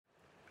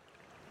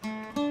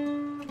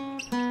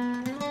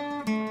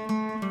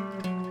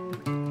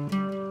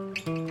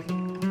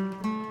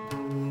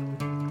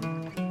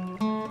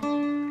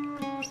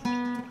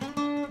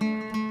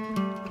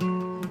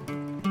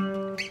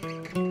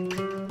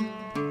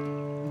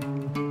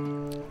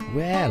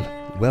Well,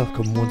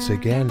 welcome once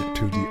again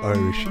to the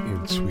Irish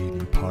in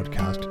Sweden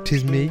podcast.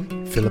 'Tis me,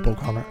 Philip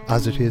O'Connor,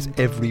 as it is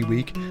every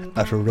week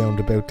at around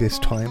about this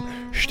time,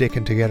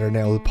 sticking together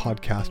now a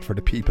podcast for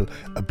the people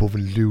above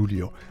in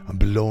Luleå and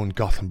below in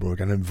Gothenburg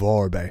and in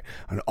Varberg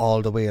and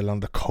all the way along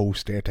the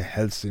coast there to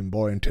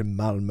Helsingborg and to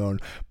Malmö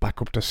and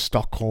back up to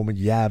Stockholm and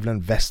Gävle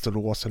and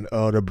Västerås and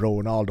Örebro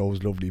and all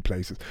those lovely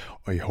places.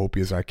 I hope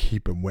you are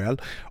keeping well.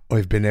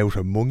 I've been out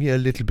among you a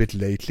little bit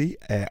lately.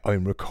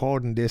 I'm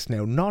recording this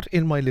now not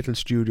in my little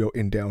studio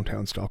in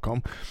downtown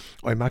Stockholm.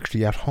 I'm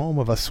actually at home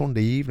of a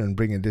Sunday evening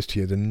bringing this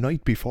to you the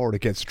night before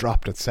it gets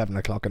dropped at 7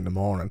 o'clock in the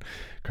morning,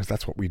 because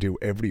that's what we do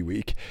every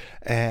week.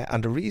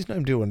 And the reason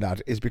I'm doing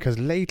that is because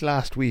late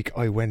last week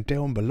I went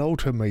down below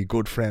to my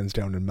good friends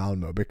down in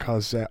Malmö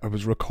because I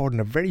was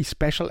recording a very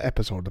special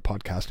episode of the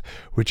podcast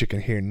which you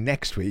can hear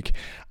next week,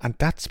 and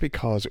that's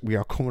because we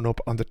are coming up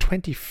on the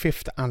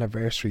 25th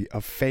anniversary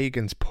of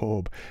Fagan's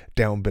Pub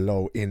down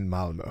below in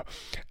Malmö.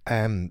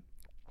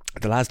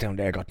 The lads down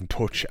there got in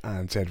touch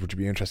and said, would you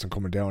be interested in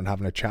coming down and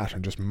having a chat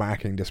and just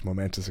marking this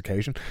momentous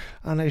occasion?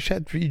 And I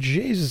said,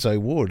 Jesus, I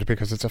would,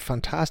 because it's a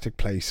fantastic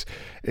place.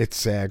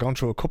 It's gone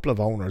through a couple of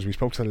owners. We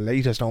spoke to the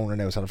latest owner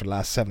now, sort of for the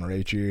last 7 or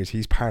 8 years.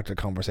 He's part of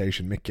the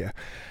conversation, Mickey.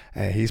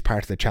 He's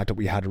part of the chat that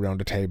we had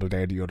around the table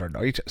there the other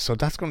night. So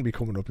that's going to be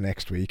coming up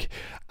next week.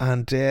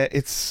 And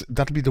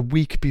that'll be the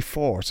week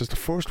before. So it's the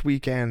first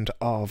weekend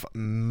of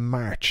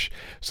March.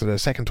 So the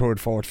 2nd, 3rd,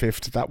 4th,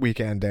 5th, that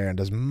weekend there. And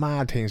there's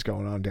mad things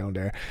going on down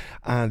there.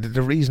 And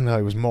the reason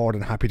I was more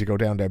than happy to go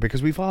down there,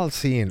 because we've all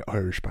seen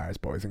Irish bars,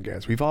 boys and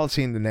girls. We've all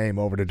seen the name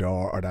over the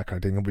door or that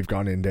kind of thing, and we've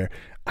gone in there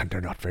and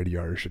they're not very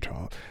Irish at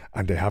all,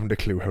 and they haven't a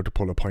clue how to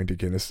pull a pint of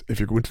Guinness. If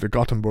you go into the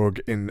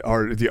Gothenburg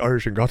or the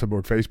Irish in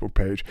Gothenburg Facebook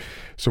page,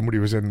 somebody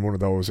was in one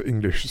of those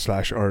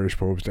English/Irish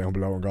pubs down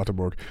below in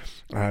Gothenburg,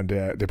 and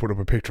they put up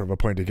a picture of a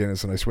pint of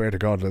Guinness, and I swear to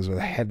God there's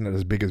a head in it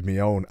as big as my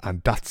own,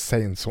 and that's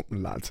saying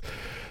something, lads.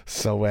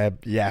 So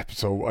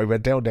so I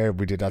went down there,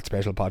 we did that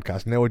special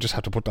podcast. Now I just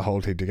have to put the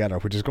whole thing together,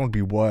 which is going to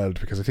be wild,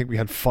 because I think we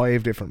had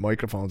 5 different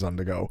microphones on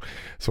the go,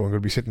 so I'm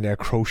going to be sitting there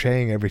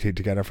crocheting everything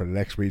together for the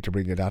next week to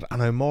bring you that,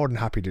 and I'm more than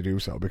happy to do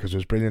so, because it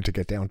was brilliant to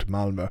get down to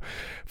Malmö.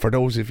 For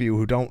those of you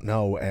who don't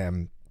know,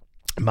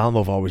 Malmö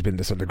have always been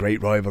the sort of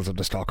great rivals of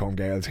the Stockholm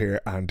Gales here,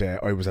 and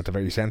I was at the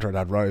very centre of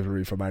that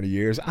rivalry for many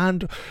years,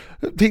 and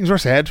things were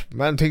said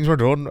and things were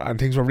done and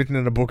things were written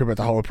in a book about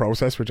the whole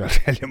process, which I'll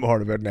tell you more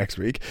about next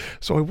week.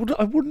 So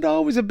I wouldn't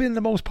always have been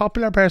the most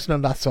popular person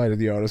on that side of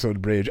the Öresund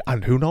Bridge,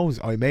 and who knows,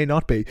 I may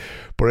not be,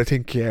 but I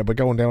think by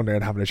going down there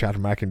and having a chat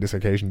and marking this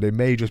occasion, they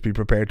may just be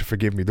prepared to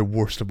forgive me the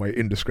worst of my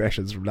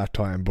indiscretions from that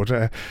time.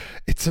 But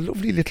it's a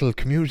lovely little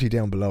community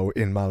down below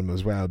in Malmö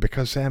as well,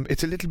 because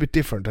it's a little bit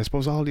different. I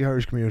suppose all the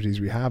Irish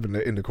communities we have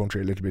in the country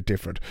are a little bit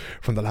different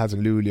from the lads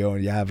in Luleå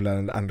and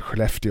Gävle and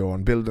Skellefteå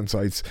and building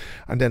sites,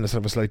 and then a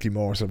sort of a slightly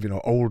more sort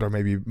of, older,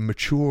 maybe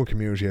mature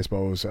community, I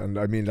suppose, and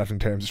I mean that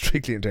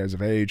strictly in terms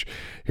of age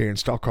here in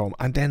Stockholm.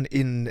 And then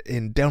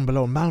in down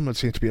below in Malmö, it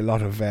seems to be a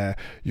lot of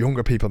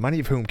younger people, many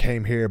of whom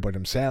came here by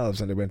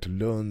themselves, and they went to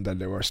Lund and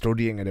they were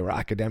studying and they were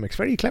academics,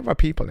 very clever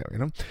people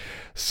now,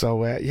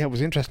 So it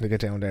was interesting to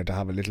get down there to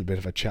have a little bit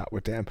of a chat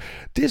with them.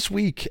 This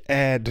week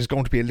there's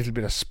going to be a little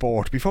bit of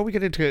sport. Before we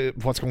get into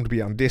what's going to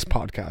be on this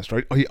podcast,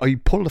 right, I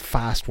pulled a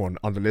fast one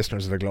on the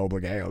listeners of the Global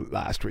Gale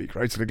last week,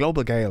 right? So the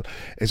Global Gale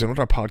is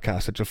another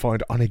podcast that you'll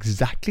find on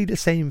exactly the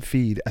same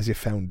feed as you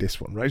found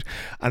this one, right?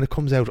 And it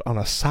comes out on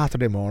a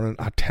Saturday morning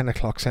at 10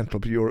 o'clock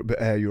Central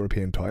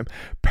European time.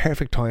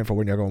 Perfect time for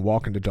when you're going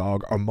walking the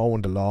dog or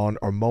mowing the lawn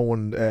or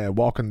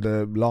walking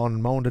the lawn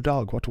and mowing the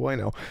dog. What do I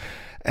know?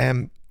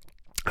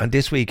 And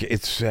this week,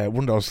 it's one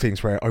of those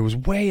things where I was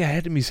way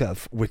ahead of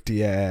myself with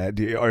the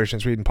Irish in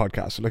Sweden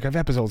podcast. So, I've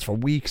episodes for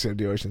weeks of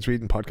the Irish in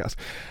Sweden podcast.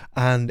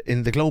 And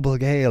in the Global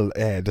Gale,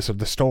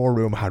 the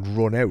storeroom had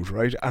run out,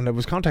 right? And I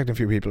was contacting a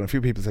few people, and a few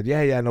people said,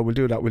 no, we'll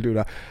do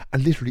that.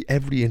 And literally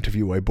every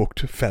interview I booked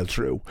fell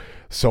through.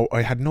 So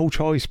I had no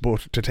choice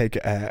but to take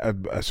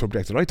a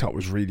subject that I thought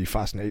was really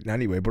fascinating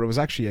anyway. But it was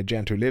actually a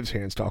gent who lives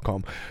here in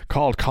Stockholm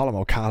called Colm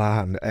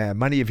O'Callaghan.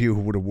 Many of you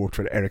who would have worked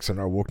for Ericsson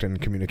or worked in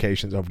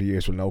communications over the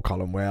years will know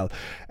Colm well.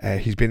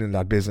 He's been in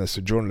that business,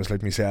 a journalist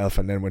like myself,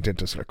 and then went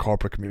into sort of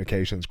corporate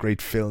communications, great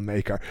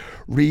filmmaker,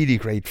 really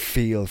great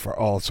feel for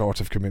all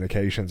sorts of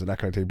communications and that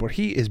kind of thing. But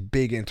he is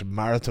big into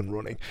marathon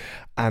running,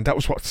 and that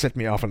was what set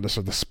me off on the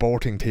sort of the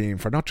sporting team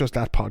for not just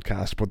that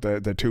podcast but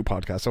the 2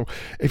 podcasts. So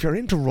if you're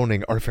into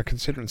running, or if you're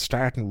considering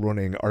starting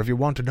running, or if you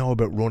want to know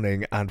about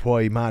running and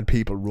why mad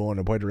people run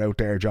and why they're out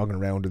there jogging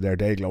around in their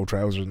day glow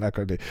trousers and that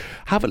kind of thing,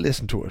 have a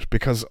listen to it,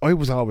 because I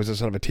was always a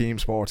sort of a team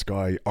sports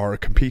guy, or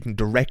competing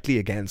directly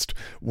against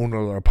one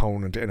other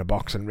opponent in a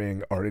boxing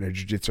ring or in a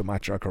jiu-jitsu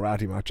match or a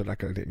karate match or that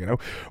kind of thing,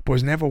 but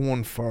was never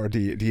one for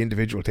the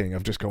individual thing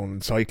of just going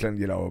and cycling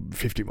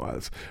 50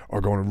 miles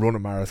or going and run a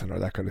marathon or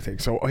that kind of thing.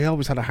 So I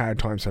always had a hard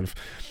time sort of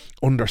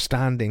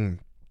understanding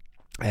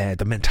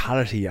the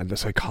mentality and the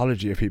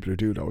psychology of people who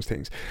do those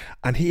things,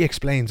 and he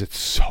explains it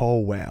so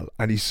well,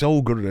 and he's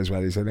so good at it as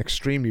well. He's an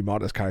extremely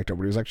modest character,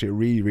 but he was actually a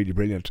really, really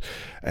brilliant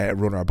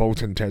runner,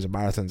 both in terms of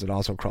marathons and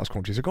also cross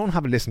country. So go and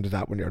have a listen to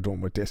that when you're done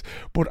with this.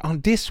 But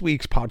on this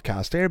week's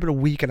podcast, there about a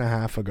week and a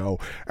half ago,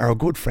 our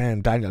good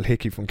friend Daniel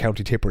Hickey from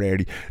County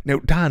Tipperary. Now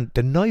Dan,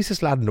 the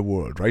nicest lad in the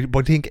world, right?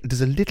 But I think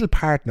there's a little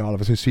part in all of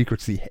us who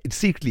secretly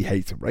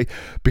hates him, right?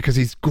 Because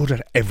he's good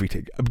at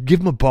everything. Give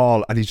him a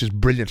ball and he's just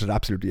brilliant at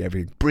absolutely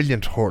everything.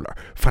 Brilliant hurler,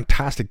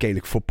 fantastic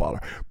Gaelic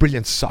footballer,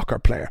 brilliant soccer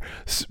player,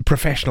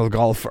 professional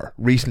golfer,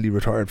 recently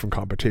retired from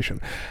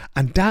competition.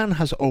 And Dan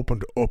has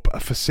opened up a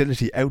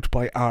facility out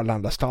by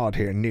Arlanda Stad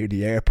here near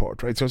the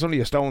airport, right? So it's only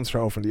a stone's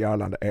throw from the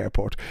Arlanda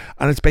airport,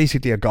 and it's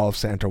basically a golf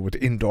centre with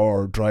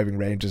indoor driving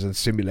ranges and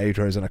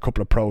simulators and a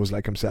couple of pros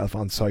like himself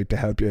on site to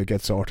help you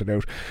get sorted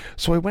out.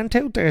 So I went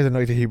out there the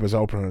night that he was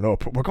opening it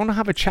up. We're going to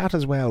have a chat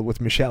as well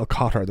with Michelle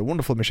Cotter, the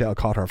wonderful Michelle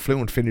Cotter,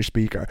 fluent Finnish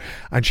speaker,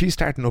 and she's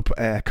starting up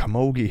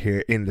Camogie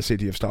here in the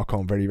city of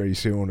Stockholm very, very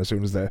soon, as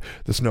soon as the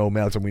snow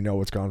melts and we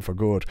know it's gone for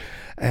good.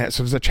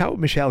 So there's a chat with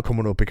Michelle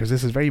coming up, because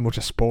this is very much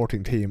a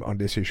sporting theme on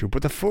this issue,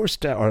 but the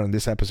first or on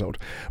this episode,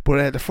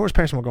 but the first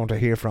person we're going to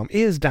hear from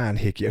is Dan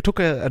Hickey. I took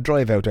a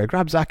drive out there,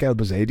 grabbed Zach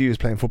Elbazadi, who's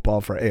playing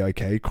football for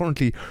AIK,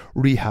 currently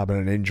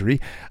rehabbing an injury,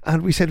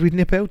 and we said we'd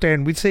nip out there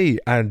and we'd see,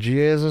 and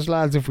Jesus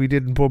lads, if we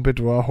didn't bump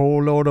into a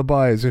whole load of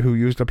boys who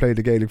used to play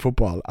the Gaelic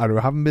football and who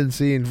haven't been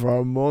seen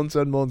for months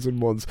and months and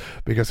months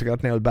because they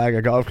got an old bag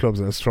of golf clubs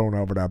and it's thrown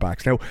over their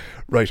backs. Now,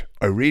 right,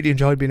 I really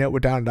enjoyed being out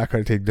with Dan and that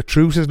kind of thing. The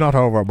truce is not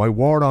over. My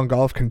war on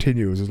golf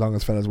continues as long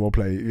as fellas won't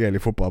play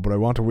Gaelic football, but I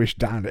want to wish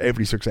Dan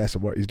every success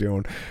of what he's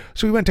doing.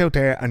 So we went out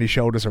there and he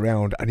showed us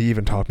around, and he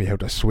even taught me how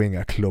to swing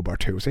a club or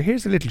two. So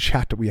here's a little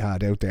chat that we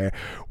had out there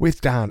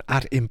with Dan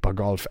at Impa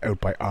Golf out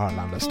by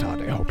Arlanda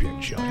Stad. I hope you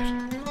enjoy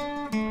it.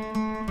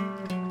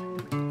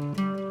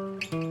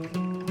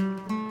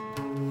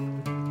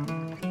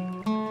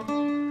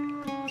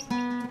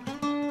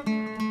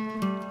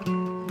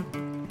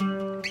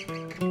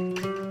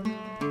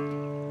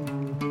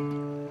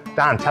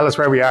 Dan, tell us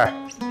where we are.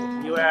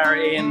 You are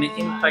in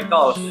Impa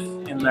Golf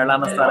in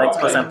Arlanda Stad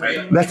Expo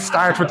Centre. Let's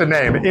start with the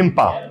name,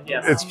 Impa.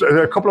 Yes. It's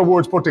a couple of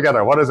words put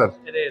together. What is it?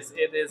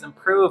 It is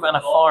Improve and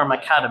Inform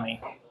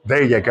Academy.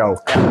 There you go.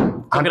 Look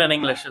at it in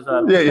English as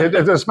well. Yeah,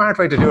 it's a smart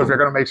way to do it if you're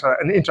going to make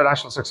an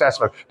international success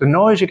of it. The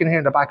noise you can hear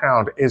in the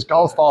background is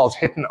golf balls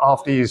hitting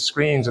off these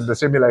screens and the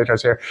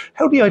simulators here.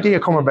 How did the idea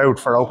come about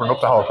for opening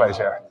up the whole place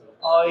here?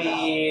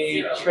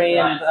 I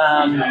trained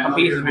and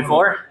competed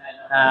before,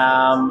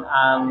 and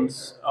I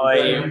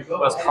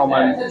was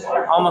coming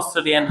almost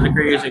to the end of the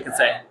career, as you could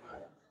say.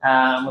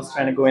 Was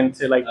trying to go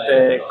into like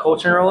the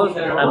coaching role,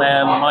 and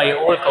then my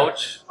old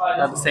coach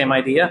had the same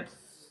idea.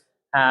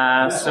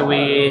 So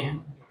we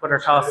put our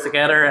thoughts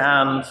together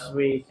and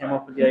we came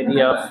up with the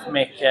idea of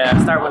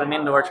start with an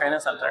indoor training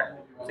centre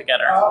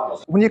together.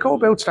 When you go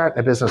about starting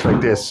a business like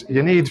this,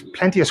 you need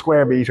plenty of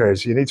square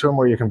meters. You need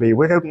somewhere you can be.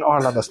 We're out in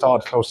Arlanda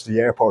Stad, close to the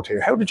airport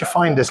here. How did you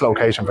find this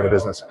location for the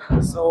business?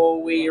 So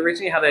we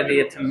originally had the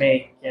idea to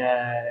make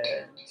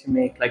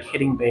like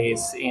hitting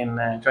bays in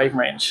driving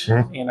range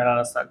in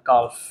Arlanda Stad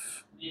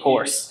golf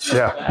course.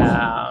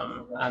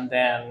 Yeah. And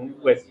then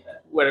with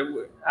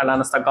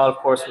Arlanda Stad golf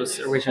course was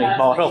originally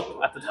bought up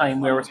at the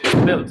time we were supposed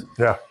to build.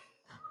 Yeah.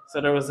 So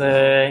there was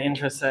a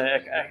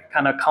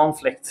kind of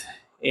conflict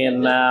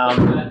in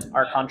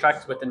our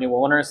contract with the new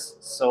owners.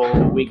 So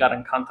we got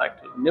in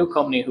contact with a new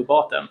company who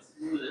bought them.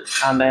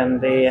 And then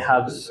they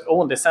had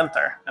owned the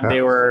centre and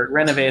they were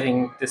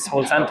renovating this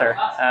whole centre.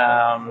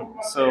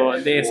 So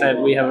they said,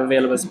 we have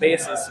available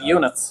spaces,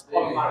 units.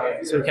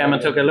 So we came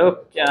and took a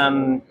look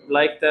and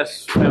liked it,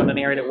 found an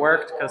area that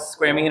worked, because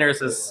square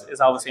meters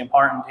is obviously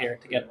important here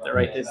to get the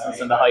right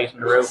distance and the height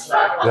and the roof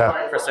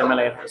for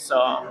simulators.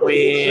 So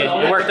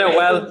it worked out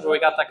well. We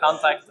got that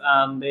contact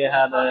and they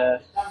had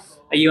a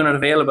unit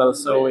available,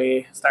 so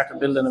we started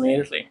building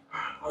immediately.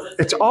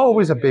 It's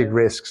always a big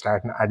risk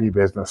starting any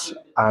business,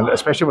 and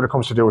especially when it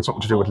comes to do with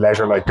something to do with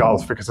leisure like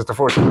golf, because it's the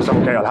first thing.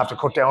 Okay, I'll have to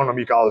cut down on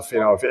my golf,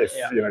 if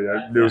you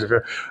lose it.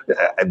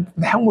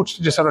 How much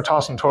did you sort of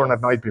toss and turn at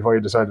night before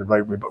you decided,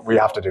 right, we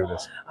have to do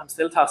this? I'm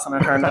still tossing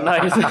and turning at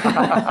night,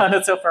 and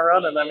it's up and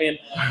running. I mean,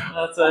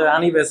 that's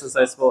any business,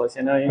 I suppose.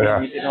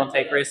 If you don't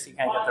take risks, you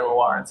can't get the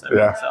rewards. So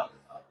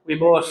we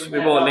both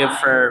live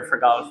for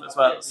golf as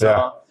well.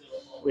 So.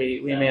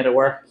 We made it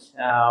work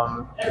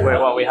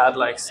with what we had,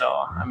 so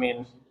I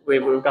mean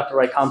we've got the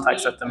right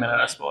contacts at the minute,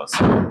 I suppose.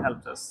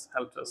 Helped us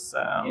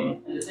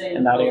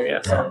in that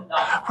area. So.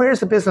 Where's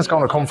the business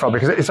going to come from?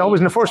 Because it's always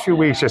in the first few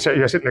weeks you're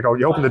sitting there,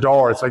 you open the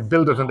door, it's like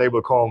build it and they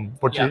will come.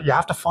 But you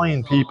have to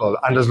find people,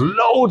 and there's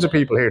loads of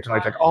people here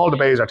tonight. Like all the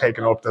bays are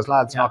taken up. There's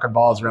lads knocking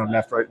balls around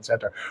left, right, and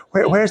centre.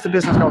 Where's the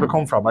business going to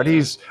come from? Are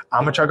these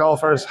amateur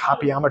golfers,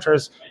 happy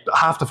amateurs?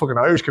 Half the fucking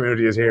Irish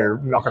community is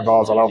here knocking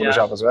balls all over the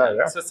shop as well.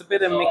 Yeah. So it's a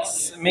bit of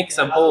mix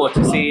of both.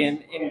 You see,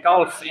 in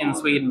golf in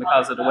Sweden,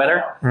 because of the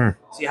weather.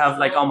 So you have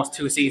like almost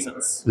two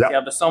seasons. Yeah. You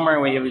have the summer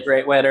where you have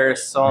great weather,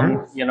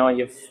 sun,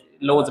 you've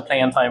loads of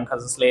playing time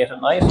because it's late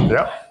at night.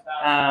 Yeah.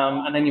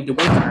 And then you have the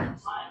winter.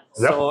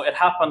 So it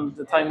happened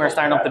the time we were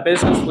starting up the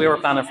business, we were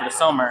planning for the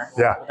summer.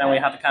 Yeah. But then we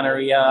had to kind of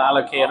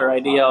reallocate our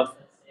idea of,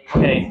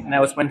 okay,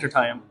 now it's winter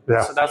time.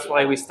 Yeah. So that's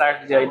why we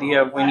started the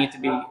idea of we need to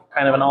be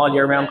kind of an all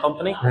year round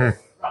company.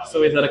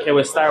 So we said, okay,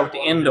 we'll start with the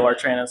indoor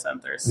training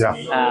centers. Yeah.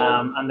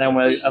 And then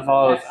we'll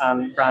evolve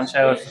and branch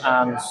out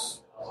and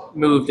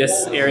move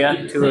this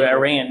area to a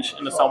range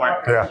in the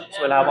summer. Yeah.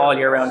 So we'll have all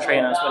year round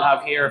trainers. We'll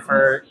have here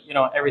for,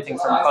 everything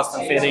from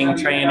custom fitting,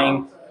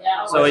 training.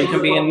 So you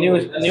can be a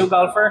new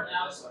golfer,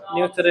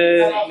 new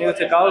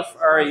to golf,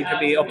 or you could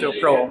be up to a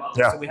pro.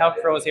 Yeah. So we have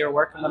pros here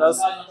working with us,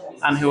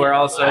 and who are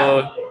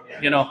also,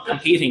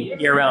 competing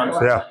year round.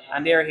 Yeah.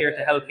 And they're here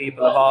to help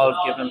people evolve,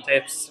 give them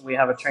tips. We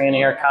have a trainer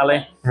here,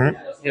 Callie.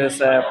 He was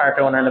a part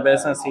owner in the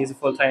business. He's a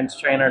full-time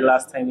trainer the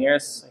last 10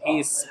 years.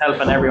 He's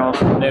helping everyone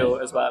from new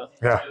as well.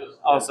 Yeah.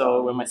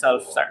 Also with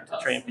myself starting to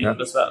train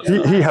people as well.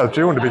 He helped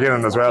you in the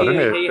beginning as well,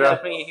 didn't he? He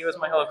helped me. He was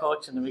my whole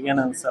coach in the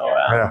beginning. So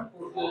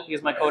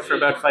he's my coach for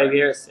about 5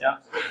 years. Yeah.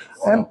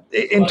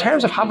 In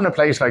terms of having a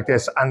place like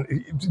this and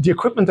the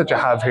equipment that you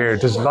have here,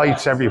 there's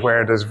lights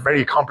everywhere, there's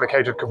very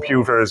complicated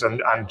computers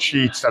and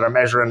sheets that are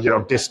measuring,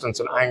 distance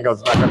and angles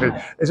and that kind of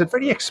thing. Is it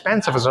very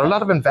expensive? Is there a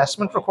lot of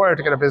investment required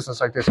to get a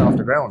business like this off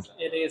the ground?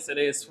 It is.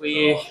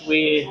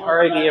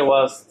 Our idea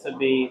was to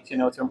be,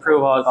 to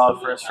improve all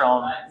golfers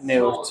from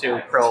new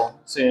to pro.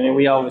 So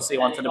we obviously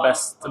wanted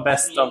the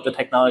best of the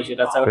technology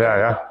that's out there.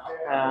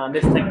 Yeah. And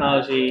this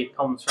technology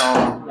comes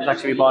from, it was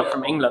actually bought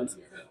from England.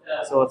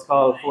 So it's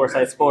called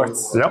Foresight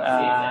Sports.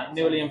 Yep.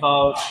 Newly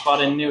involved,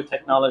 brought in new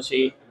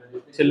technology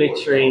to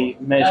literally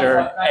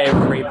measure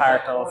every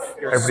part of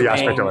your Every swing.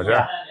 aspect of it,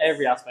 yeah.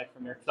 Every aspect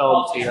from your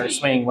club to your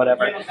swing,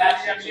 whatever.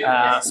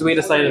 So we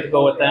decided to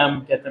go with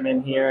them, get them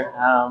in here.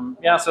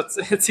 So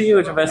it's a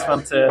huge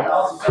investment to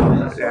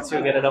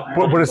get it up.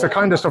 But it's the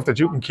kind of stuff that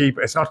you can keep.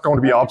 It's not going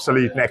to be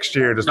obsolete next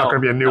year. There's not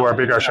going to be a newer,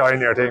 bigger,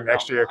 shinier thing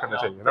next year kind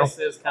of thing, This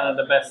is kind of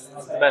the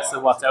best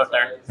of what's out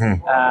there.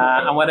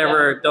 And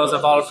whatever does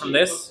evolve from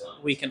this,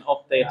 we can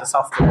update the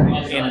software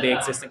in the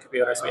existing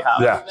computers we have.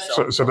 Yeah,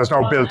 so there's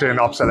no built-in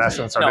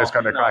obsolescence or this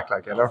kind of crack,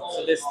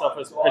 So this stuff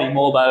is pretty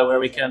mobile where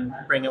we can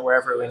bring it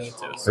wherever we need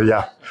to. So.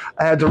 Yeah.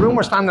 The room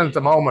we're standing at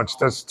the moment,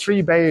 there's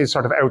 3 bays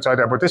sort of outside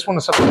there, but this one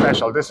is something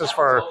special. This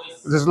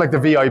is like the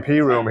VIP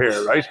room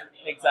here, right?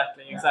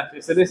 Exactly.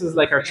 So this is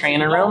like our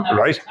training room.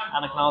 Right.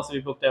 And it can also be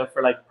booked out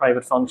for like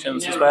private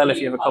functions as well if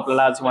you have a couple of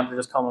lads who want to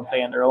just come and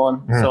play on their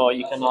own. So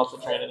you can also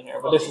train in here.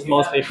 But this is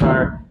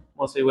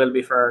mostly will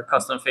be for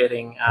custom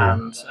fitting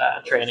and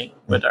training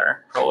with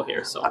our pro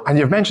here. So. And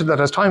you've mentioned that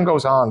as time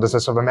goes on, there's a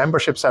sort of a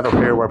membership set up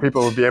here where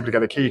people will be able to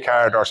get a key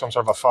card or some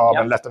sort of a fob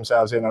and let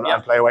themselves in and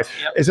play away.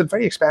 Is it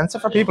very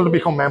expensive for people to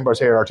become members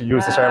here or to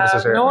use the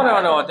services here?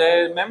 No.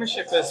 The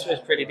membership is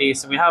pretty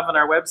decent. We have on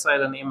our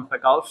website on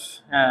Impa Golf,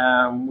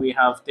 we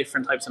have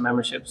different types of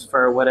memberships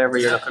for whatever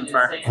you're looking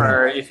for.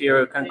 For if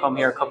you can come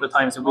here a couple of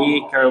times a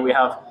week, or we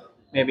have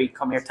maybe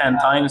come here 10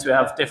 times, we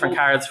have different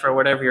cards for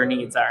whatever your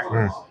needs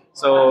are.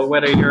 So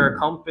whether you're a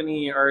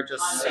company or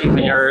just even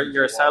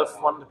yourself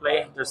wanting to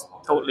play, there's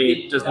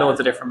loads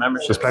of different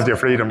memberships. There's plenty of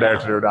freedom there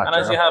to do that. And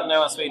as you have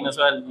now in Sweden as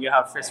well, you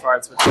have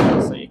Friskvarts with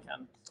you, so you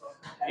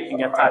can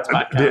get tax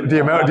back.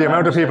 The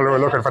amount of people who are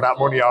looking for that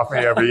money off me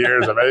every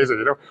year is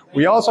amazing.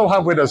 We also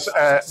have with us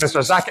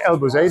Mr. Zach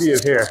El-Bouzaidy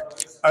is here,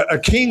 a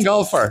keen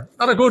golfer,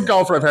 not a good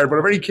golfer I've heard, but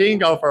a very keen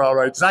golfer. All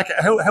right, Zach,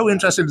 how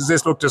interesting does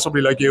this look to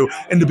somebody like you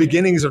in the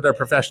beginnings of their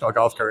professional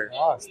golf career?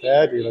 It's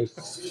steady. Like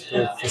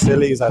the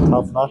facilities are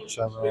top notch,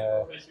 and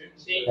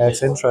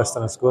it's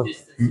interesting. It's good.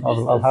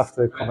 I'll have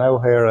to come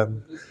out here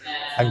and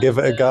give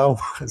it a go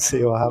and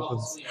see what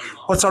happens.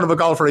 What sort of a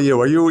golfer are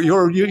you?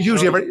 You're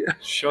usually a very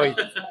shy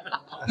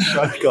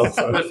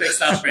golfer. We'll fix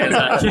that for you,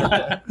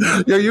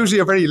 Zach. You're usually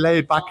a very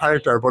laid back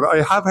character, but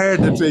I have heard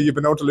that you've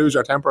been known to lose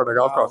your temper on the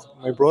golf course.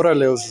 My brother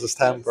loses his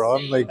temper.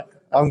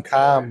 I'm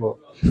calm, but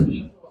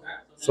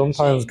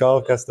sometimes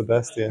golf gets the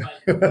best of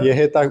you. You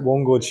hit that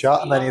one good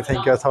shot and then you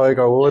think you're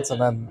Tiger Woods,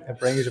 and then it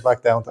brings you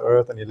back down to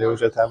earth and you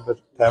lose your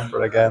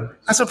temper again.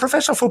 As a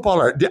professional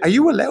footballer, are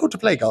you allowed to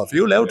play golf? Are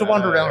you allowed to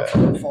wander around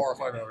for 4 or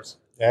 5 hours?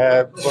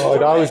 Yeah, but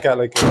I'd always get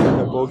like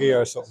a buggy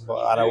or something,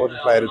 and I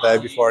wouldn't play the day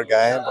before a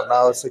game. But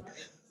now it's like,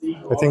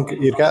 I think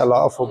you'd get a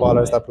lot of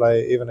footballers that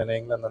play even in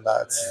England, and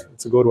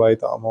it's a good way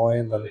to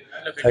unwind and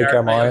take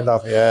your mind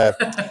off. Yeah,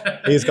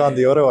 he's gone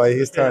the other way.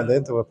 He's turned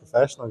into a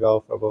professional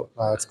golfer, but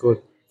no, it's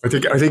good. I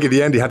think in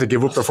the end he had to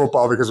give up the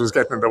football because it was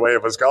getting in the way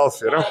of his golf,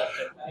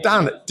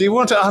 Dan, do you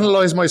want to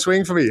analyse my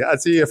swing for me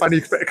and see if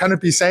can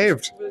it be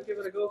saved? We'll give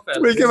it a go,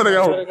 We'll give it a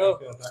go.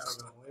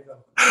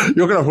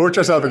 You're going to hurt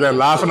yourself again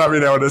laughing at me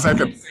now in a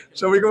second.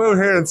 Shall we go out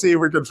here and see if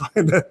we can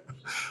find it?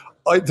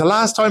 The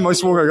last time I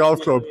swung a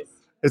golf club,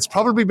 it's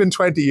probably been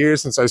 20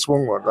 years since I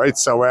swung one, right?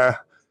 So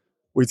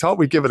we thought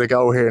we'd give it a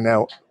go here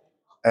now,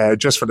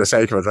 just for the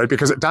sake of it, right?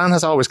 Because Dan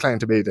has always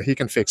claimed to me that he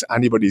can fix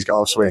anybody's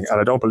golf swing, and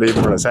I don't believe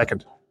it for a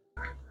second.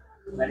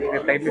 Have you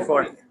played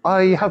before?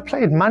 I have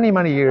played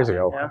many years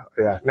ago.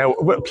 Yeah. Now,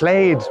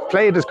 played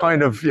is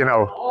kind of,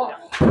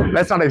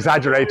 let's not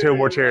exaggerate too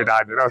much here,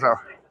 Dan, so.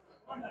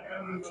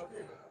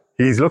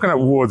 He's looking at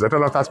woods. I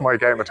don't know if that's my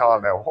game at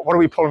all now. What are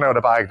we pulling out of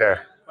the bag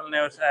there? Pulling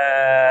out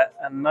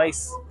a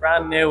nice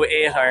brand new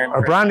 8-iron.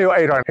 A brand new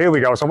 8-iron. Here we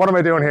go. So what am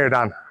I doing here,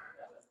 Dan?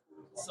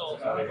 So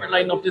we're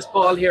lining up this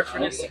ball here for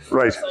this.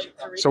 Right.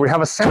 So we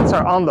have a sensor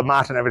on the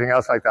mat and everything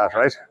else like that,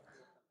 right?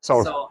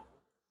 So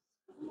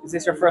is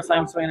this your first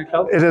time swinging a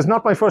club? it is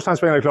not my first time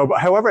swinging a club.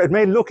 However, it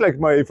may look like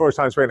my first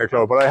time swinging a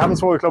club, but I haven't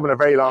swung a club in a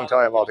very long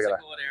time altogether.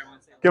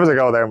 Give us a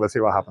go there and we'll see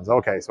what happens.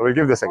 Okay, so we'll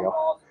give this a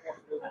go.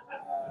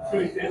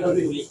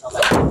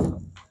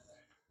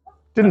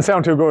 Didn't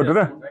sound too good, did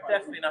it?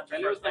 Definitely not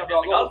your first time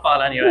hitting a golf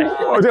ball anyway.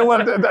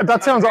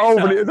 That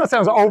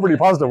sounds overly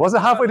positive. Was it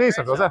halfway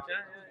decent? Was it?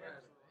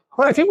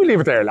 Well, I think we leave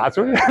it there, lads.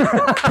 You're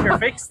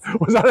fixed.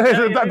 Was that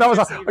it? That was.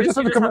 I just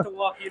had to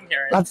walk in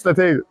here. That's the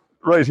thing.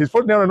 Right, he's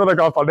putting down another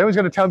golf ball. Now he's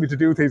going to tell me to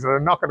do things that are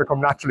not going to come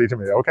naturally to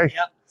me, okay?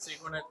 Yeah, so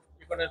you're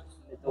going to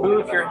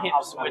move your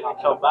hips with the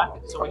club back.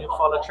 So when you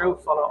follow through,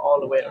 follow all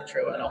the way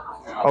through and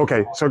up.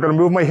 Okay, so I'm going to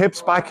move my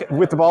hips back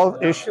with the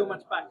ball-ish. Not too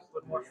much back,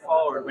 but more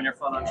forward when you're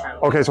following through.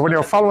 Okay, so when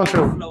you're following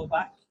through. Flow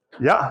back.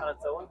 Yeah. On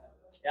its own.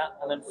 Yeah,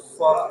 and then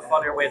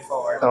follow your weight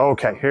forward.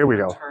 Okay, here we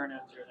go. Turn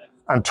out to your left.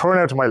 And turn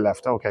out to my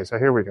left. Okay, so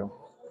here we go.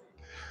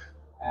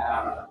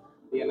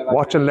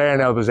 Watch and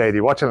learn, Elvis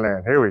 80. Watch and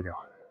learn. Here we go.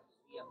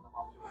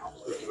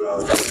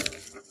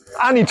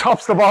 And he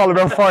tops the ball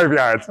about 5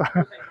 yards.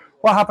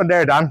 What happened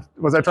there, Dan?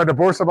 Was I trying to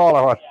burst the ball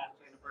or what? Yeah,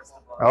 trying to burst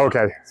the ball.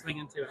 Okay.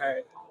 Swinging too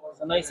hard.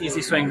 It's a nice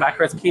easy swing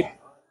backwards.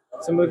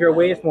 So move your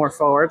weight more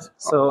forward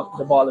so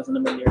the ball is in the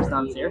middle of your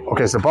stance here.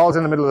 Okay, so the ball's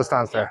in the middle of the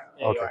stance there.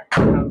 Yeah, Okay.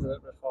 Hands a little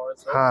bit forward.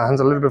 So. Hands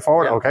a little bit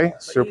forward. Yeah. Okay,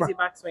 So super. easy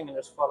backswing and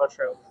just follow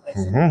through.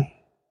 Nice.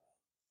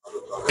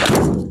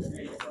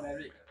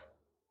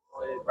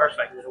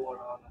 Perfect.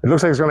 It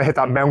looks like it's going to hit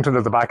that mountain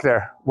at the back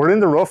there. We're in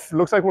the rough.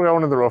 Looks like we're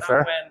going in the rough there.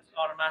 That went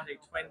automatic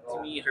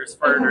 20 meters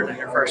further than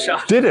your first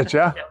shot. Did it,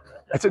 yeah? Yeah.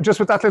 It's just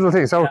with that little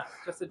thing. So, Yeah,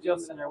 just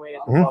adjusting your weight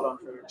and follow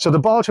through. so the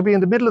ball should be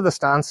in the middle of the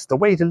stance. The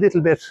weight a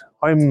little bit.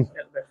 A little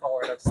bit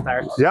forward at the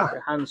start. Yeah.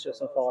 Your hands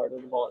just forward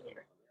with the ball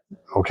here.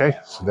 Okay,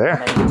 so there.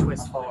 And then you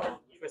twist forward.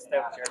 Twist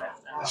out to your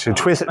left. So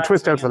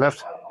twist out to the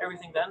left.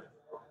 Everything then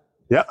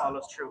Yeah,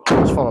 follows through.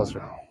 just follows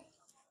through.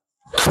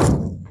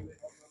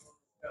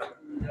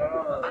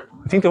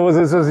 I think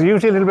there's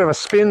usually a little bit of a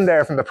spin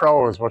there from the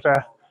pros, but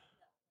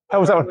how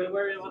was that one? We'll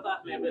worry about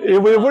that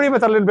later. We'll worry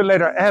about that a little bit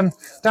later.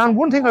 Dan,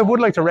 one thing I would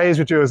like to raise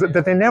with you is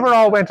that they never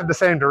all went in the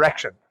same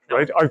direction,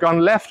 right? I've gone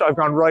left, I've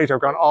gone right, I've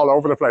gone all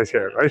over the place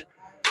here, right?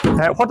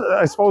 What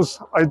I suppose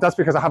that's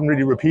because I haven't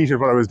really repeated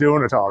what I was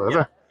doing at all, is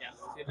it? Yeah.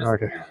 So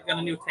Okay. you've got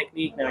a new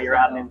technique now you're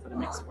adding into the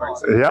mix of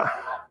works. Yeah.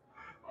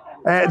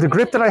 The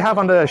grip that I have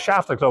on the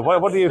shaft of the club,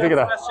 what do you think of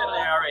that? Question,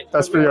 all right.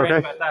 That's We're pretty worried okay.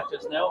 about that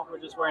just now. We're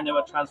just worrying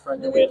about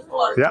transferring your weight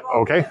forward. Yeah,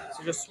 okay.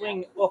 So just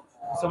swing up.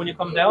 So when you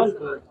come down,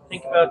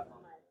 think about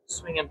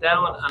swinging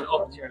down and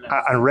up to your left.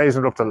 And raise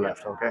it up to the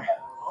left, okay.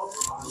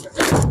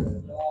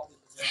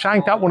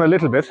 Shank that one a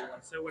little bit.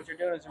 So what you're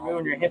doing is you're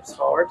moving your hips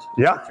forward.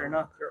 Yeah. But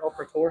your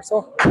upper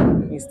torso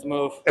needs to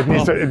move. It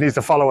needs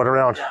to follow it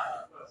around,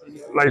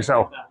 like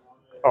so.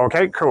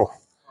 Okay, cool.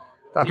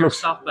 That You're looks.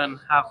 stopping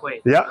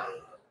halfway. Yeah.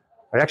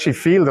 I actually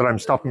feel that I'm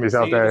stopping So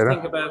myself you there.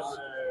 just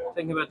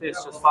think about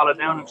this. Just follow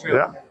down and through.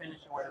 Yeah.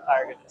 Finishing where the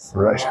target is.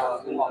 Right.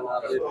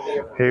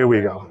 Here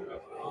we go.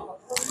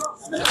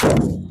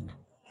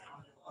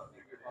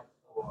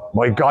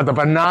 My God, the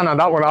banana,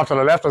 that one off to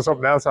the left or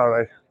something else, all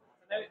right.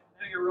 Now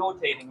you're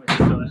rotating when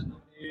you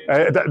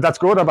do it. That's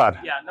good or bad?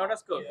 Yeah, no,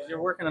 that's good because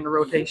you're working on the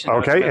rotation.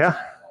 Okay, yeah.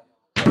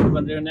 What we're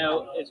going to do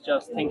now is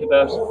just think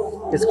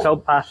about this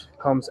club pat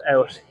comes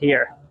out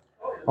here.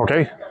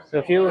 Okay. So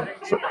if you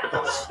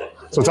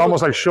So it's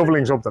almost like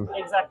shoveling something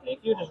if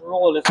you just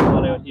roll this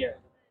ball out here,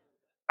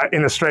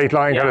 in a straight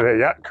line kind of thing.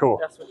 Yeah, cool.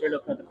 that's what you're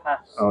looking at the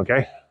pat.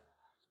 Okay.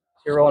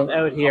 So you're rolling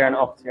out here and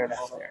up to your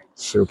left there.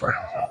 Super.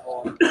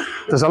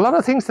 There's a lot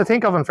of things to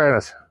think of in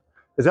fairness.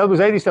 Is Elvis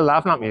 80 still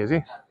laughing at me, is he?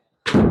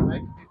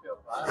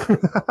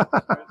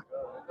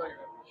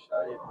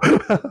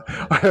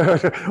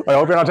 I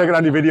hope you're not taking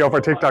any video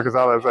for TikTok as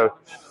well.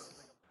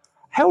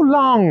 How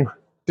long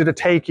did it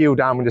take you,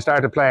 Dan, when you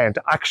started playing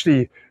to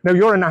actually... Now,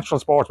 you're a natural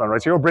sportsman,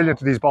 right? So you're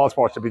brilliant at these ball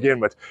sports to begin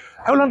with.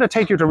 How long did it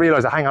take you to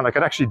realise that, hang on, I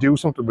could actually do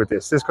something with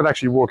this? This could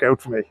actually work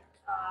out for me.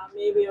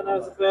 Maybe when I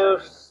was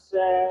about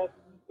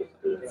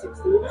 15,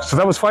 16. So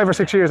that was 5 or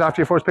 6 years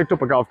after you first picked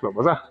up a golf club,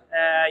 was that?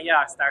 Yeah,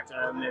 I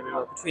started maybe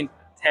between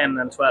 10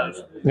 and 12.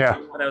 Yeah,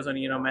 But I was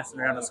only, messing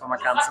around at summer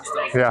camps and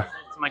stuff. yeah.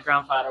 So my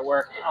grandfather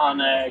worked on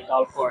a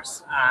golf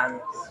course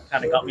and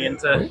kind of got me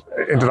into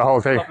Into the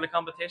whole thing. a couple of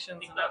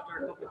competitions. And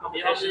after a couple of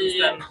competitions,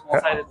 then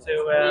decided to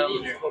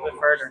go a bit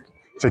further.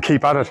 To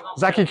keep at it.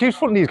 Zach, he keeps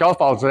putting these golf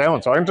balls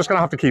down, so I'm just going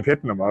to have to keep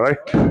hitting them, all right?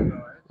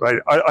 Right,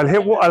 I'll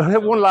hit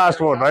one last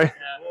one, right?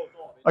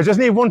 I just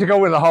need one to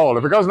go in the hole.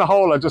 If it goes in the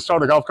hole, I'll just throw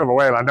the golf club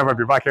away and I'll never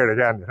be back here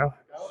again,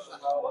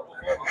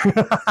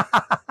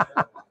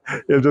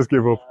 He'll just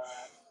give up.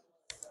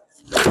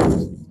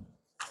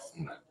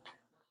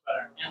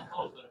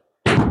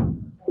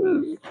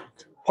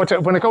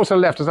 When it goes to the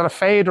left, is that a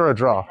fade or a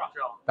draw?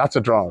 That's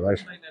a draw,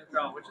 right?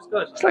 Which is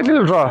good. Slight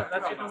little draw.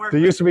 There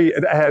used to be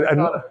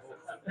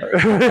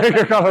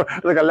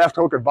like a left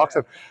hook in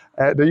boxing.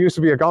 There used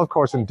to be a golf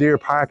course in Deer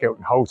Park out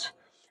in Howth.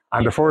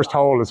 And the first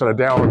hole is sort of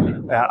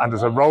down, and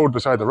there's a road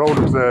beside the road.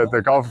 Was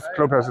the golf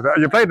clubhouse.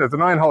 You played it. It's a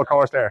 9-hole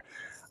course there.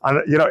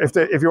 And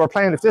if you were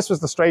playing, if this was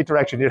the straight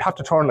direction, you'd have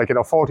to turn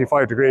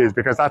 45 degrees,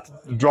 because that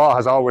draw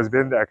has always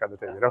been there, kind of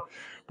thing,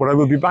 But I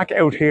will be back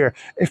out here.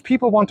 If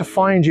people want to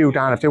find you,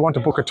 Dan, if they want to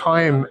book a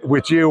time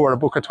with you or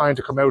book a time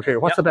to come out here,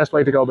 what's the best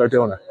way to go about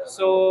doing it?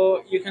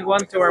 So you can go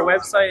onto our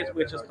website,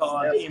 which is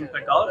called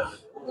Impa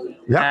Golf.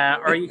 Yeah.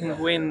 Or you can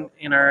go in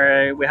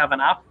our, we have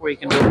an app where you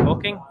can do a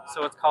booking.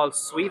 So it's called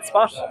Sweet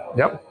Spot.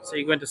 Yep. So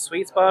you go into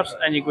Sweet Spot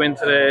and you go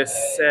into this,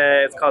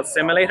 it's called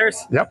Simulators.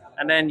 Yep.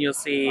 And then you'll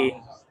see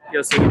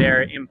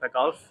there Impa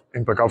Golf.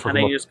 Impa Golf. And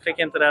then you just click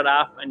into that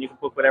app and you can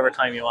book whatever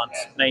time you want.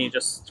 And then you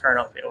just turn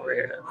up over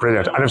here. Then.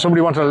 Brilliant. And if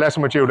somebody wanted a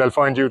lesson with you, they'll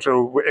find you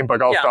through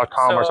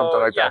impagolf.com or something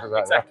like that.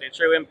 Exactly.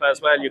 Through Impa as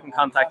well. You can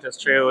contact us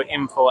through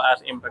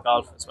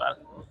info@impagolf as well.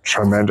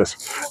 Tremendous.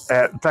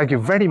 Thank you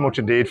very much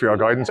indeed for your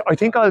guidance. I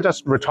think I'll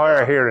just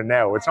retire here and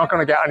now. It's not going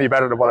to get any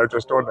better than what I've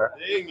just done there.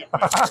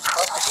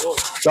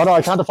 No,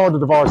 I can't afford the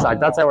divorce act.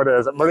 That's how it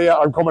is. Maria,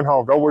 I'm coming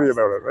home. Don't worry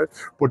about it. Right?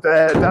 But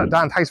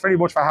Dan, thanks very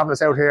much for having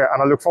us out here,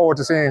 and I look forward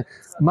to seeing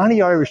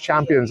many Irish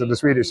champions in the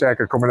Swedish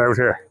circuit coming out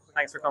here.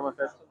 Thanks for coming,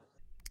 Phil.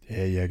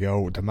 There you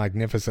go, the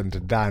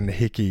magnificent Dan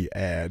Hickey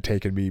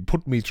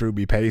put me through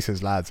me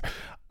paces, lads.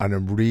 And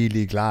I'm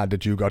really glad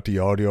that you got the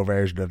audio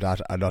version of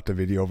that and not the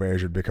video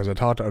version, because I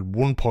thought at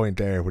one point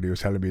there when he was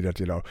telling me that,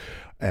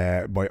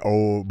 my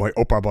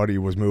upper body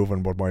was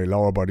moving but my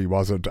lower body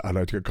wasn't, and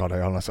I thought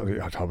I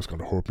was going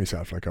to hurt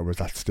myself, like I was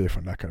that stiff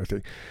and that kind of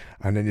thing.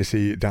 And then you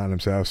see Dan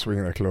himself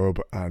swinging a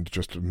club, and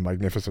just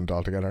magnificent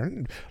altogether.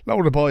 And a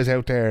load of boys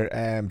out there,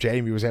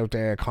 Jamie was out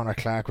there, Conor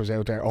Clark was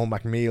out there, Owen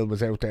McNeil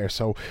was out there,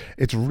 so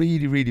it's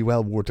really, really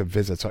well worth a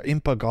visit. So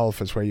Impa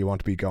Golf is where you want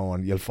to be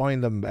going. You'll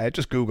find them,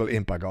 just Google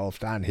Impa Golf,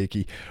 Dan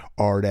Hickey,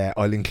 or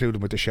I'll include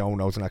them with the show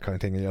notes and that kind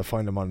of thing, and you'll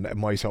find them on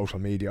my social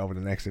media over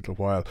the next little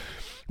while.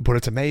 But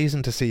it's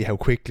amazing to see how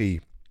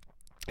quickly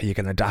you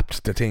can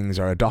adapt to things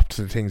or adopt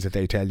to the things that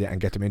they tell you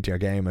and get them into your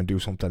game and do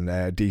something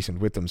decent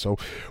with them. So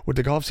with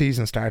the golf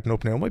season starting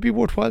up now, it might be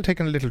worthwhile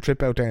taking a little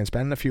trip out there and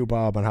spending a few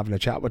bob and having a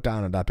chat with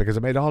Dan and that, because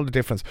it made all the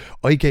difference.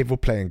 I gave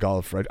up playing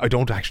golf, right? I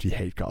don't actually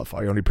hate golf.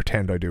 I only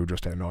pretend I do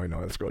just to annoy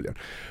Niall Scullion.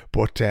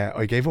 But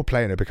I gave up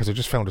playing it because I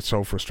just found it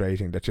so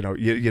frustrating that,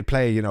 you'd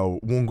play,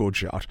 one good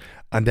shot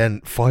and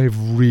then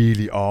 5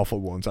 really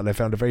awful ones, and I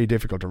found it very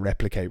difficult to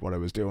replicate what I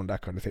was doing,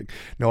 that kind of thing.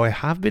 Now, I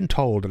have been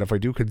told that if I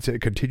do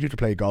continue to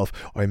play golf,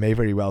 I may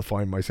very well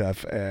find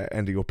myself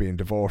ending up being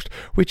divorced,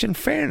 which in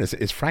fairness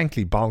is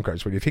frankly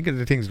bonkers when you think of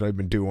the things that I've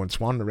been doing,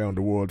 swanning around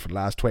the world for the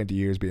last 20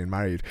 years being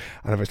married,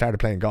 and if I started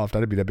playing golf,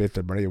 that'd be the bit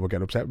that Maria would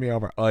get upset with me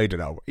over. I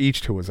don't know,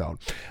 each to his own.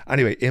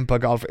 Anyway,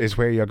 Impa Golf is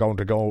where you're going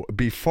to go.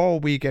 Before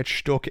we get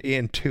stuck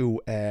into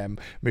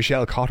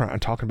Michelle Cotter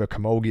and talking about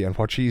Camogie and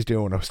what she's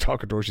doing, I was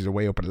talking to her, she's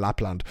away up in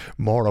Lapland,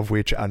 more of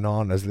which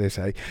anon, as they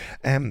say.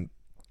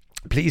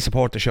 Please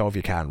support the show if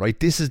you can, right?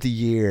 This is the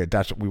year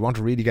that we want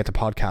to really get the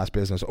podcast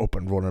business up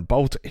and running,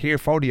 both here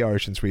for the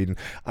Irish in Sweden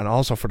and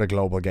also for the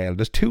Global Gale.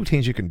 There's 2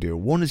 things you can do.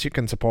 One is you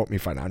can support me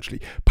financially.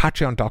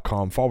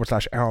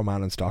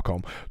 Patreon.com/EuroManIn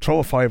Stockholm. Throw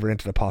a $5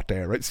 into the pot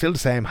there, right? Still the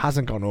same,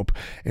 hasn't gone up.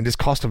 In this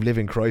cost of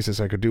living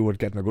crisis, I could do with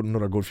getting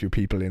another good few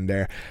people in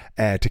there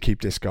to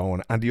keep this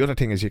going. And the other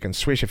thing is you can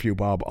swish a few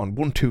bob on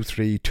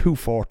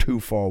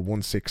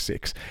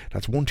 123-2424-166.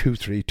 That's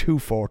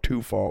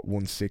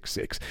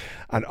 123-2424-166.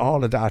 And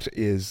all of that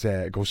is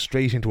goes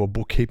straight into a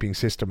bookkeeping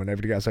system and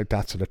everything else like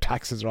that, so the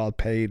taxes are all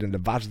paid and the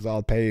VAT is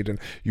all paid and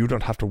you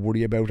don't have to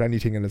worry about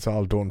anything, and it's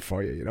all done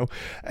for you,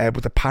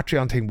 but the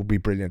Patreon thing would be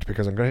brilliant,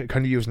 because I'm kind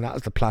of using that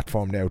as the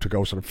platform now to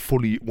go sort of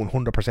fully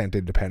 100%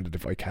 independent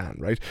if I can,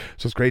 right?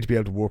 So it's great to be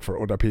able to work for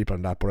other people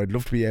and that, but I'd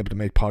love to be able to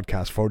make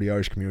podcasts for the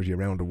Irish community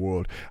around the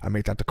world and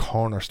make that the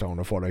cornerstone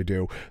of what I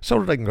do, so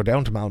that I can go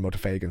down to Malmo to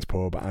Fagan's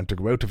pub and to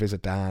go out to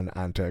visit Dan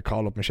and to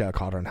call up Michelle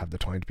Cotter and have the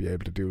time to be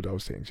able to do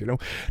those things.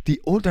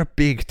 The other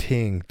big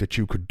thing that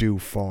you could do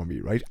for me,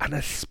 right, and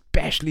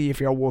especially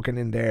if you're working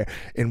in there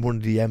in one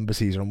of the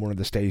embassies or in one of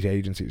the state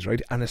agencies,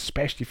 right, and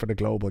especially for the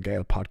Global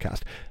Gale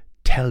podcast,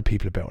 tell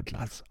people about it,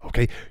 lads,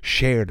 okay?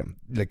 Share them.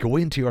 Like, go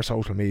into your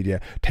social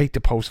media, take the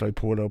posts that I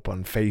put up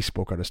on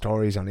Facebook or the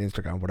stories on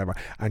Instagram, whatever,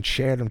 and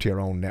share them to your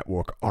own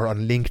network, or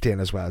on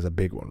LinkedIn as well as a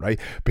big one, right?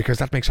 Because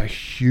that makes a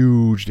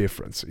huge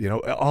difference.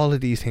 All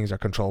of these things are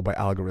controlled by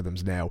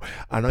algorithms now,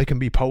 and I can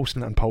be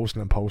posting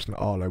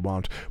all I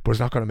want, but it's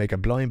not going to make a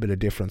blind bit of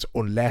difference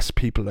unless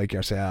people like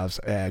yourselves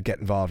get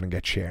involved and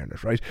get sharing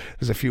it, right?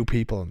 There's a few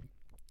people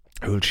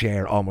who'll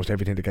share almost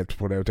everything that gets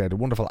put out there. The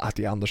wonderful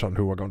Ati Anderson,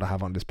 who we're going to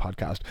have on this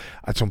podcast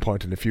at some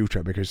point in the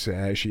future, because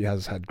she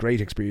has had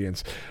great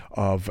experience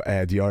of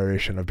the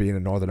Irish and of being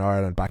in Northern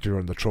Ireland back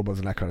during the Troubles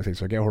and that kind of thing.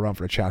 So get her on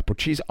for a chat.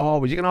 But you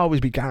can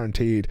always be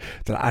guaranteed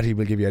that Ati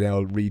will give you an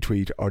old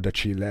retweet, or that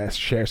she'll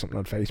share something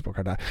on Facebook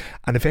or that.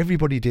 And if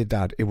everybody did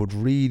that, it would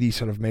really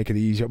sort of make it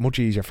easier, much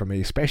easier for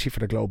me, especially for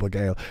the Global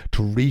Gael,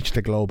 to reach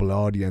the global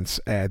audience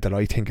that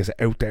I think is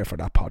out there for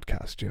that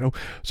podcast, you know.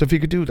 So if you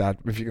could do that,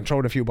 if you can throw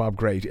in a few bob,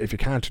 great. If you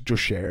can't,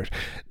 just share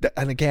it.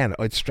 And again,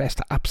 I'd stress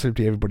to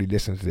absolutely everybody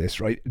listening to this,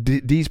 right?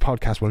 These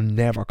podcasts will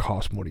never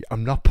cost money.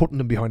 I'm not putting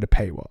them behind a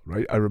paywall,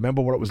 right? I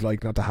remember what it was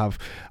like not to have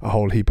a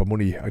whole heap of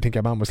money. I think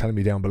your man was telling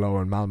me down below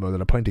in Malmo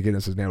that a pint of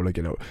Guinness is now like,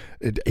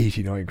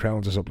 89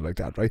 crowns or something like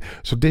that, right?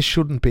 So this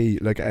shouldn't be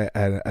like a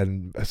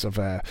sort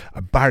of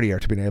a barrier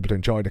to being able to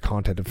enjoy the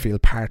content and feel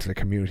part of the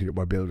community that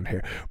we're building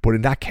here. But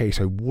in that case,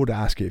 I would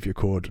ask you, if you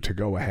could, to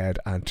go ahead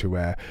and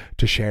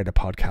to share the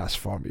podcast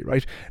for me,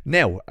 right?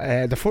 Now,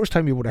 the first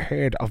time you would have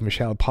heard of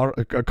Michelle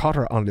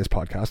Cotter on this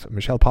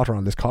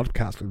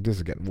podcast, this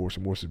is getting worse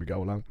and worse as we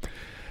go along.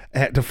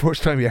 The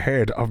first time you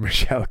heard of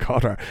Michelle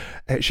Cotter,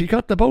 she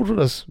got the boat with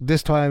us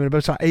this time in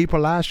about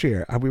April last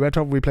year, and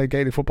we played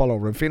Gaelic football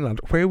over in Finland,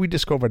 where we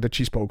discovered that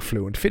she spoke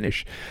fluent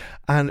Finnish.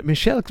 And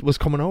Michelle was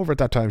coming over at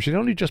that time. She'd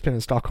only just been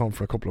in Stockholm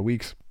for a couple of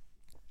weeks,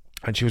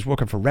 and she was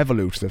working for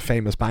Revolut, the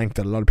famous bank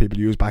that a lot of people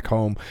use back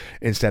home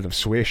instead of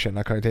Swish and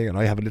that kind of thing. And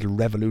I have a little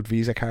Revolut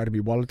Visa card in my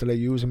wallet that I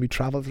use and we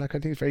travel and that kind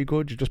of thing. It's very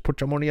good. You just put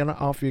your money on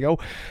it, off you go.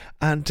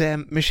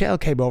 And Michelle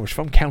came over. She's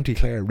from County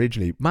Clare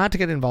originally. Mad to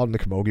get involved in the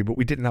camogie, but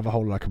we didn't have a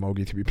whole lot of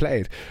camogie to be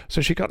played. So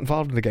she got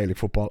involved in the Gaelic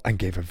football and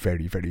gave a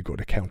very, very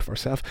good account for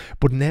herself.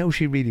 But now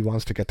she really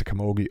wants to get the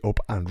camogie up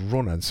and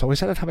running. So I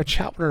said I'd have a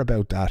chat with her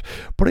about that.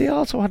 But I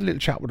also had a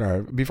little chat with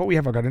her before we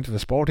ever got into the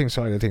sporting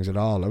side of things at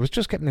all. I was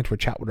just getting into a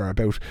chat with her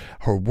about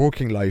her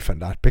working life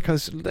and that,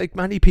 because like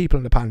many people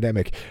in the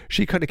pandemic,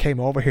 she kind of came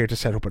over here to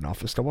set up an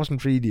office. There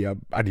wasn't really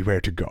anywhere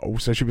to go,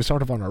 so she was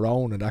sort of on her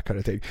own and that kind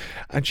of thing.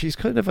 And she's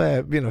kind of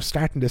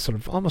starting this sort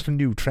of almost a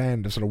new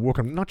trend of sort of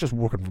working, not just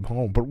working from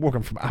home, but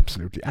working from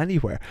absolutely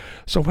anywhere.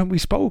 So when we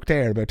spoke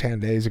there about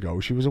 10 days ago,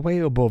 she was away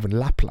above in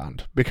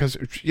Lapland, because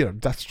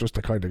that's just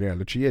the kind of girl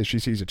that she is. She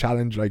sees a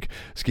challenge like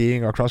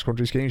skiing or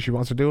cross-country skiing, she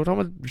wants to do it,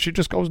 and she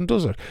just goes and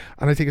does it.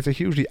 And I think it's a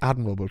hugely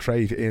admirable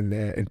trait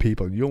in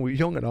people,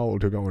 young and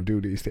old, who go and do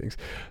these things.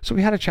 So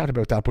we had a chat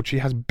about that, but she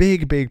has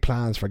big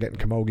plans for getting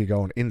camogie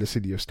going in the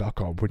city of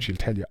Stockholm, which she'll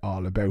tell you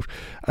all about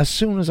as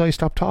soon as I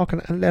stop talking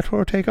and let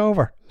her take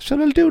over. So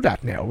I'll do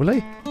that now, will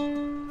I?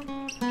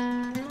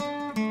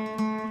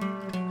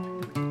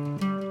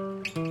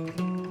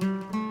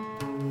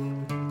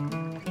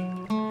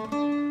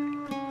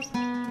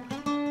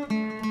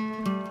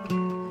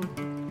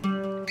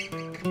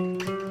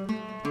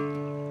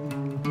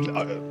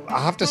 I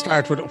have to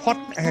start with, what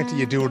on earth are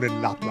you doing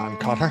in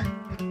Lapland, Cotter?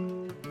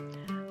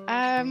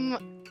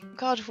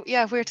 God,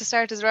 yeah, where to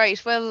start is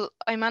right. Well,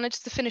 I manage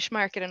the Finnish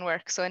market in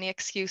work, so any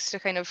excuse to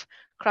kind of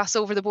cross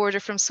over the border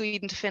from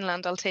Sweden to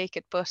Finland, I'll take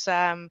it. But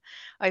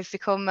I've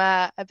become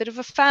a bit of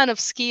a fan of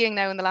skiing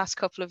now in the last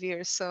couple of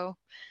years, so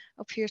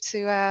up here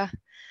to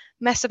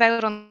mess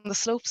about on the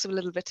slopes a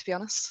little bit, to be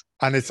honest.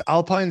 And it's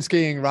alpine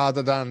skiing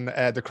rather than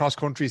the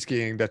cross-country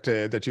skiing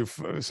that you've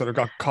sort of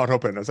got caught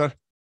up in, is it?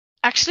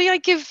 Actually, I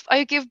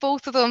give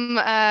both of them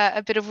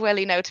a bit of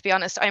welly now, to be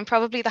honest. I'm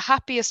probably the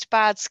happiest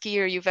bad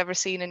skier you've ever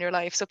seen in your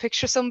life. So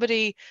picture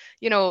somebody,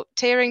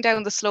 tearing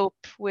down the slope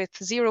with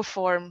zero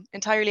form,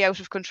 entirely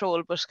out of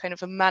control, but kind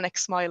of a manic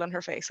smile on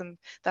her face. And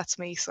that's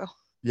me, so.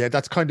 Yeah,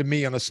 that's kind of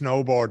me on a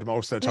snowboard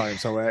most of the time.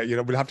 So,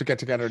 we'll have to get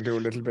together and do a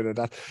little bit of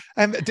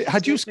that.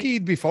 Had you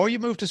skied before you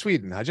moved to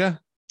Sweden, had you?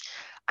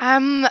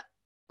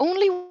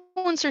 Only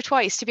once or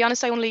twice. To be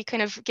honest, I only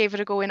kind of gave it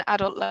a go in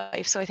adult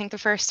life. So I think the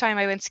first time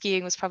I went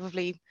skiing was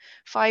probably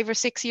 5 or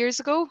 6 years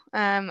ago.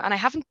 And I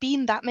haven't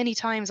been that many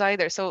times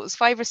either. So it was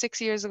 5 or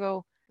 6 years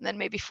ago, and then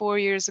maybe 4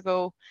 years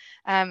ago.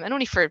 And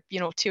only for,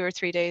 2 or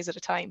 3 days at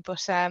a time.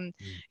 But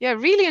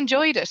really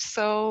enjoyed it.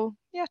 So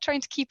yeah,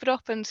 trying to keep it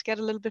up and get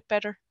a little bit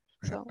better.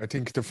 So I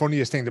think the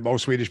funniest thing that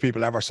most Swedish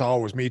people ever saw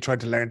was me trying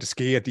to learn to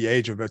ski at the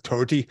age of about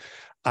 30.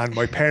 And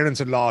my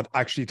parents-in-law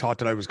actually thought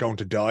that I was going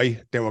to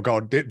die. They were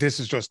going, this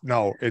is just,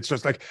 no, it's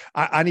just like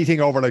anything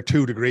over like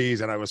 2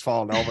 degrees and I was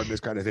falling over and this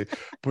kind of thing.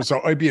 But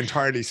so I'd be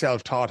entirely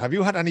self-taught. Have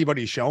you had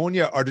anybody showing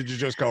you, or did you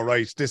just go,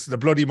 right, this is the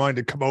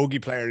bloody-minded camogie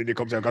player, and he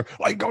comes out going,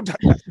 I'm going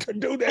to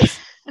do this?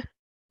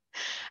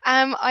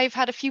 I've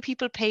had a few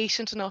people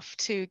patient enough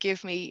to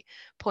give me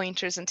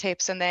pointers and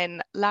tips, and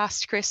then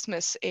last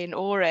Christmas in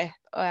Åre,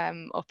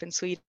 up in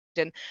Sweden,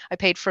 I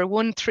paid for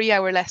 1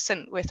 3-hour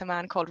lesson with a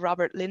man called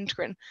Robert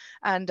Lindgren,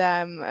 and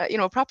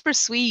a proper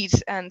Swede.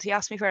 And he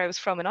asked me where I was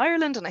from in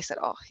Ireland, and I said,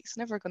 oh, he's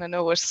never going to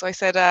know it. So I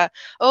said,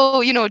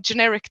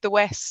 generic the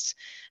West.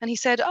 And he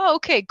said, oh,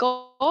 okay,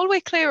 Galway,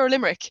 Clare, or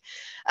Limerick.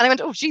 And I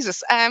went, oh,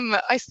 Jesus.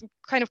 I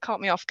kind of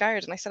caught me off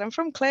guard, and I said, I'm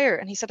from Clare.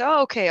 And he said,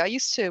 oh, okay, I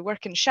used to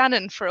work in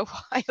Shannon for a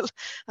while.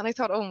 And I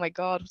thought, oh my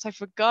God, what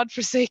type of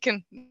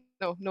godforsaken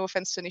no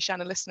offense to any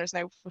Shannon listeners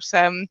now,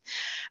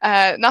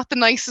 but not the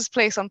nicest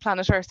place on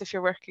planet Earth if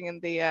you're working in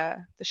the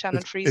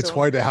Shannon Free Zone. It's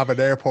why they have an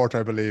airport,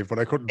 I believe, but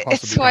I couldn't possibly.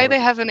 It's why they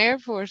have an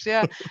airport,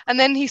 yeah. And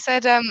then he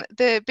said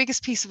the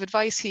biggest piece of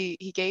advice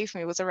he gave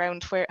me was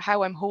around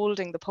how I'm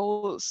holding the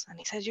poles. And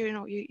he said,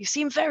 you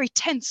seem very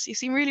tense. You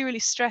seem really, really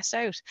stressed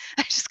out.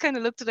 I just kind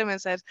of looked at him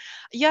and said,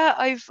 yeah,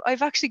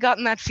 I've actually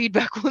gotten that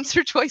feedback once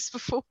or twice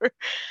before.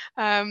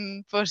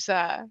 But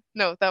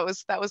no, that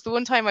was the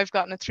one time I've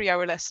gotten a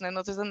 3-hour lesson. And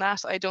other than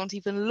that, I don't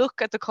even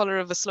look at the color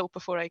of a slope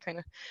before I kind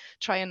of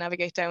try and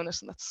navigate down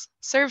it. And that's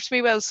served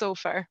me well so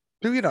far.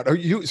 Do you not?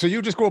 So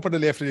you just go up on the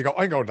lift and you go,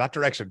 I'm going that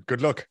direction.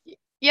 Good luck.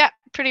 Yeah,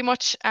 pretty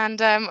much. And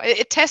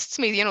it tests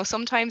me.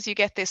 Sometimes you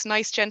get this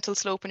nice gentle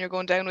slope and you're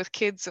going down with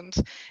kids and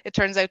it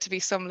turns out to be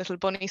some little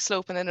bunny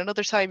slope. And then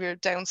another time you're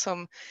down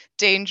some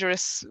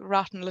dangerous,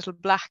 rotten little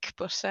black.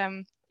 But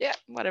yeah,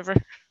 whatever.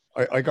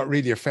 I got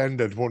really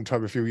offended one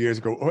time a few years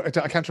ago. I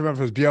can't remember if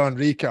it was Bjorn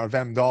Rika or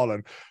Vem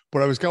Dahlen,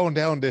 but I was going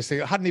down this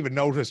thing. I hadn't even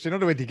noticed, the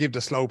way they give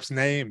the slopes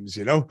names,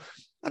 And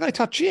I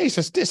thought,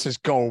 Jesus, this is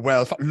going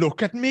well.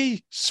 Look at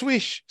me.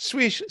 Swish,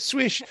 swish,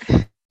 swish.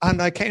 And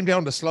I came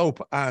down the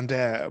slope and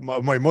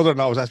my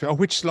mother-in-law was asking me,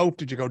 which slope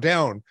did you go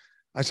down?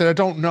 I said, I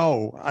don't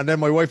know. And then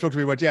my wife looked at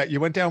me and went, yeah, you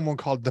went down one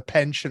called the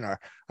Pensioner.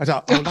 I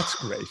thought, oh, that's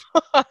great.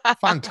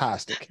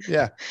 Fantastic.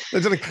 Yeah.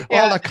 It's like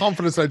all that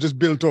confidence I just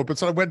built up. It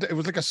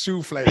was like a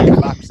souffle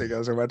collapsing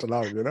as I went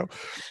along,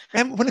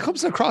 And when it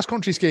comes to the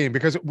cross-country skiing,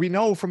 because we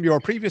know from your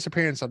previous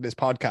appearance on this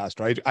podcast,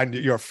 right, and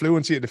your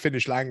fluency in the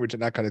Finnish language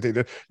and that kind of thing,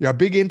 that you're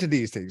big into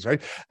these things,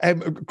 right?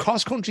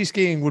 Cross-country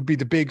skiing would be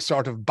the big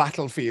sort of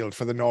battlefield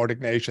for the Nordic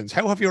nations.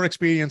 How have your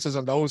experiences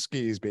on those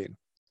skis been?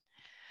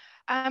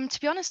 To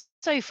be honest,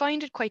 I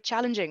find it quite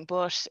challenging,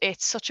 but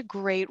it's such a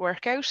great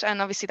workout.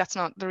 And obviously that's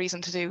not the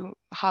reason to do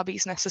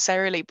hobbies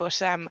necessarily, but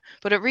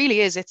it really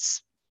is.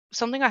 It's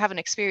something I haven't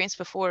experienced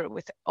before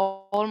with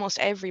almost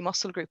every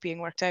muscle group being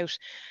worked out.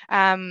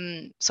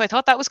 So I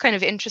thought that was kind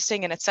of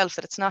interesting in itself,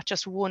 that it's not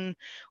just one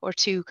or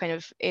two kind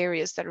of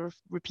areas that are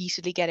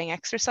repeatedly getting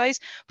exercise,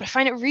 but I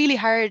find it really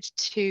hard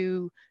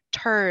to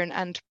turn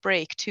and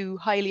brake, two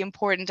highly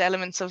important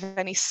elements of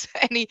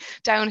any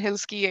downhill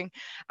skiing,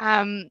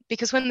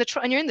 because when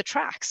you're in the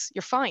tracks,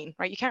 you're fine,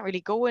 right? You can't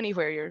really go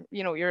anywhere.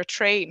 You're a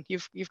train.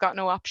 You've got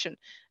no option.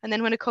 And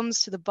then when it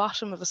comes to the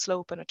bottom of a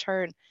slope and a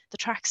turn, the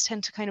tracks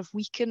tend to kind of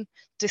weaken,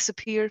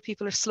 disappear.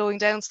 People are slowing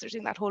down, so they're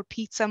doing that whole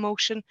pizza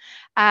motion.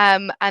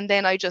 And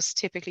then I just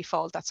typically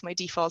fall. That's my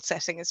default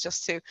setting, is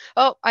just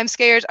I'm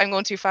scared, I'm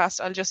going too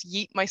fast, I'll just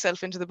yeet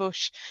myself into the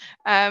bush.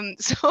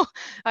 So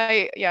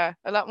a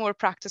lot more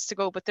practice to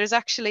go. But there's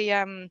actually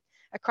a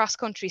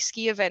cross-country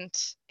ski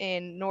event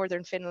in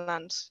northern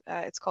Finland.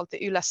 It's called the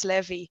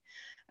Ylläslevi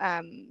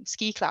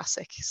Ski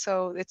Classic.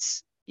 So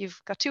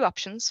you've got two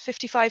options,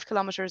 55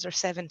 kilometers or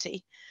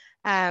 70.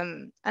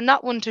 And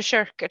not one to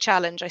shirk a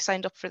challenge. I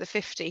signed up for the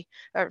 50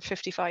 or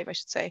 55, I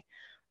should say,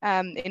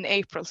 in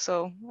April.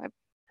 So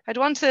I'd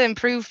want to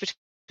improve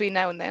between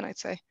now and then, I'd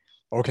say.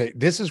 Okay,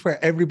 this is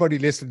where everybody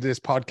listening to this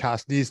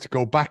podcast needs to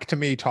go back to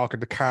me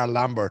talking to Carl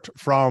Lambert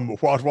from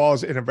what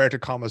was, in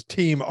inverted commas,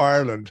 Team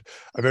Ireland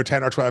about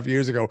 10 or 12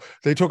 years ago.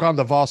 They took on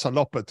the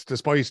Vasaloppet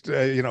despite,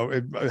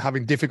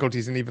 having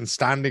difficulties in even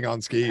standing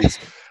on skis.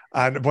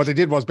 And what they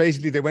did was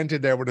basically they went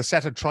in there with a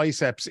set of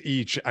triceps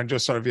each and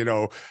just sort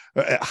of,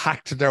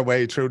 hacked their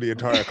way through the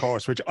entire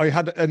course, which I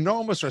had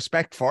enormous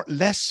respect for,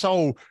 less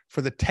so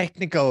for the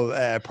technical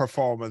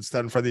performance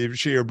than for the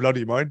sheer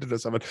bloody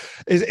mindedness of it.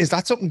 Is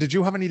that something, did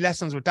you have any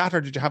lessons with that,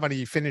 or did you have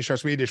any Finnish or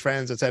Swedish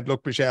friends that said,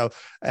 look, Michelle,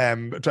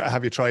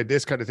 have you tried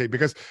this kind of thing?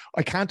 Because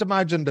I can't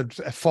imagine that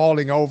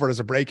falling over as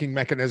a braking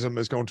mechanism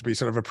is going to be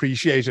sort of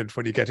appreciated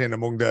when you get in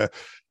among the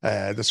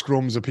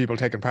scrums of people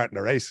taking part in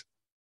the race.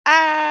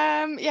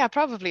 Yeah,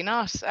 probably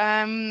not.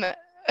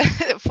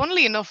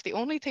 Funnily enough, the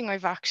only thing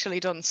I've actually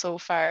done so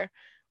far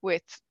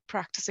with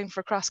practicing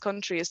for cross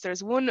country is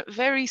there's one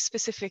very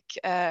specific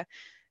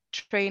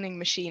training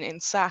machine in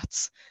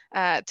SATS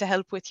to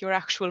help with your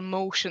actual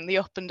motion, the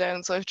up and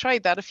down. So I've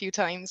tried that a few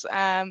times.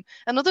 And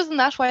other than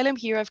that, while I'm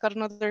here, I've got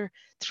another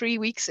 3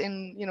 weeks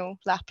in,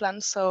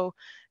 Lapland. So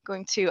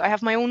I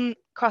have my own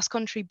cross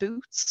country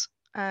boots,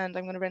 and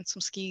I'm going to rent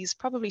some skis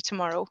probably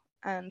tomorrow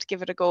and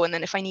give it a go. And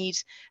then if I need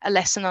a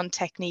lesson on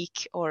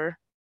technique or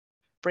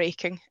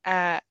braking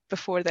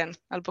before then,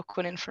 I'll book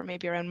one in for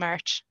maybe around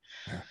March.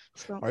 Yeah.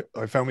 So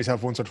I found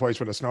myself once or twice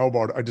with a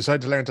snowboard. I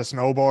decided to learn to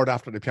snowboard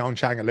after the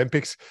Pyeongchang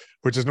Olympics,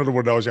 which is another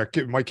one of those.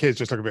 My kids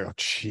just look at me, oh,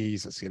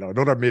 Jesus,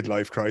 another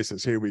midlife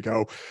crisis. Here we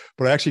go.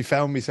 But I actually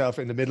found myself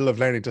in the middle of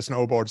learning to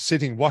snowboard,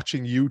 sitting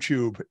watching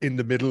YouTube in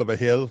the middle of a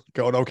hill,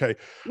 going, okay,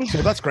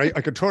 so that's great.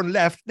 I can turn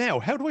left. Now,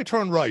 how do I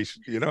turn right?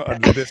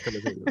 And this kind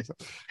of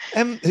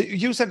thing.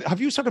 You said,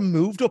 have you sort of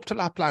moved up to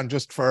Lapland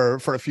just for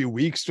a few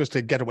weeks, just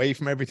to get away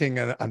from everything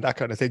and that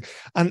kind of thing?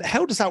 And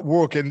how does that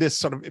work in this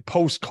sort of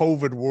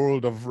post-COVID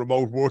world of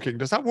remote working?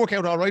 Does that work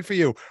out all right for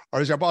you,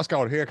 or is your boss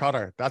going, here,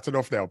 Connor, that's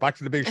enough now, back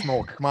to the big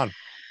smoke, come on?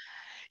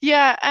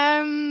 Yeah,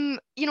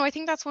 I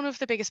think that's one of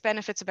the biggest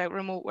benefits about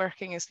remote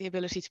working is the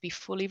ability to be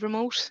fully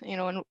remote,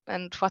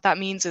 and what that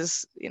means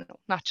is,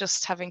 not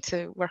just having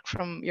to work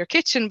from your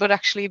kitchen, but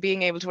actually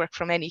being able to work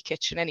from any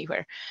kitchen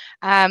anywhere.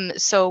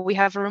 So we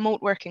have a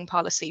remote working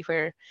policy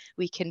where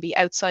we can be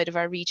outside of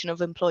our region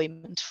of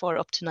employment for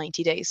up to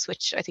 90 days,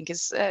 which I think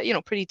is,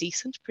 pretty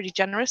decent, pretty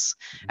generous.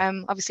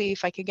 Obviously,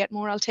 if I can get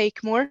more, I'll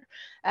take more,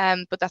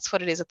 but that's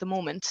what it is at the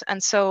moment.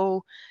 And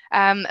so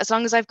as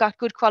long as I've got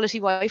good quality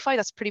Wi-Fi,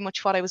 that's pretty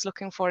much what I was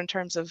looking for in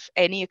terms of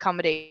any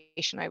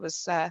accommodation I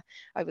was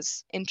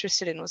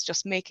interested in, was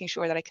just making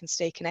sure that I can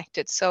stay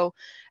connected. So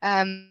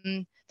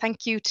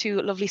thank you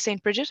to lovely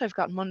St. Bridget. I've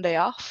got Monday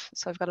off,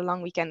 so I've got a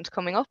long weekend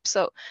coming up,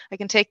 so I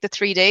can take the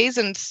 3 days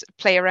and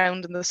play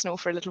around in the snow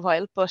for a little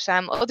while. But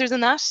other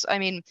than that, I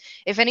mean,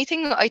 if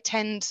anything, I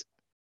tend,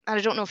 and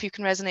I don't know if you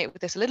can resonate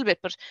with this a little bit,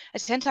 but I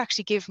tend to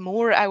actually give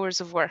more hours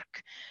of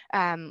work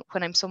when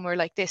I'm somewhere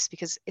like this,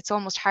 because it's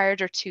almost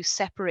harder to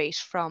separate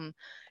from,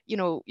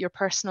 your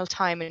personal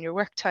time and your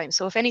work time.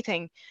 So if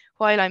anything,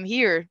 while I'm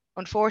here,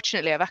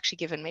 unfortunately, I've actually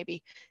given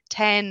maybe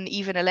 10,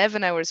 even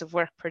 11 hours of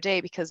work per day,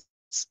 because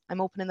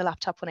I'm opening the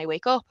laptop when I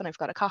wake up and I've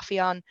got a coffee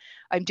on.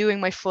 I'm doing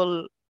my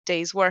full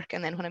day's work,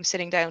 and then when I'm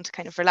sitting down to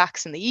kind of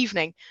relax in the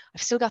evening,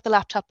 I've still got the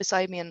laptop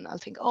beside me, and I'll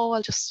think, oh,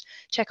 I'll just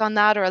check on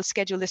that, or I'll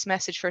schedule this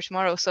message for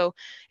tomorrow. So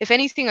if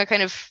anything, I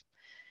kind of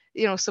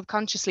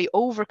subconsciously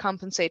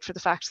overcompensate for the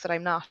fact that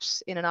I'm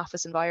not in an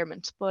office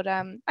environment. But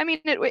I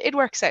mean, it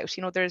works out.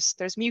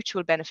 There's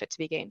mutual benefit to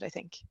be gained, I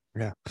think.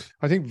 Yeah,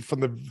 I think from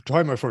the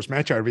time I first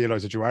met you, I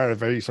realized that you are a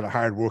very sort of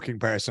hard-working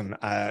person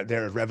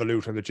there at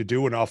Revolut, and that you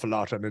do an awful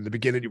lot. And in the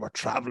beginning, you were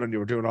traveling, you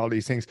were doing all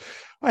these things.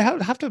 I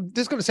have to.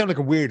 This is going to sound like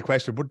a weird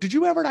question, but did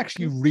you ever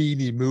actually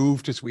really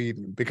move to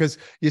Sweden? Because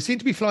you seem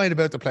to be flying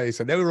about the place,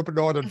 and now you're up in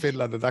northern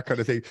Finland and that kind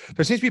of thing.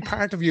 There seems to be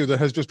part of you that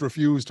has just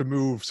refused to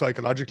move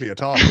psychologically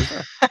at all. Is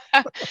there?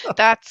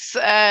 That's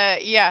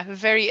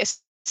very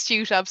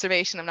astute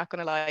observation, I'm not going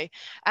to lie.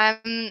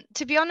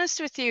 To be honest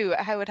with you,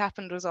 how it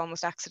happened was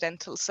almost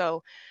accidental.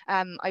 So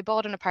I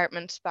bought an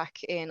apartment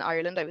back in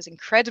Ireland. I was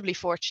incredibly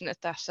fortunate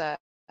that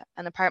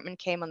an apartment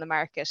came on the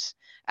market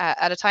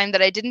at a time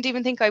that I didn't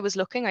even think I was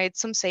looking. I had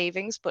some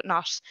savings, but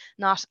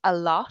not a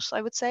lot,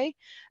 I would say.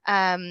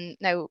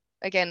 Now,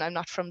 again, I'm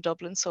not from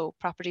Dublin, so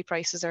property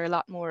prices are a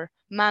lot more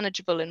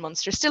manageable in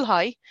Munster. Still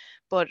high,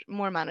 but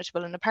more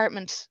manageable. An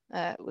apartment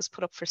was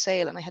put up for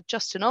sale, and I had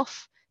just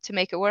enough to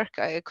make it work.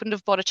 I couldn't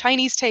have bought a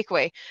Chinese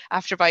takeaway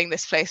after buying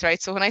this place,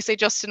 right? So when I say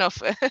just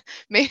enough,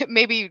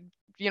 maybe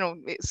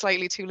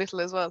slightly too little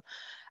as well.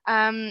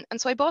 And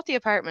so I bought the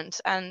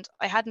apartment, and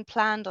I hadn't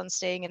planned on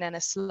staying in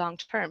Ennis long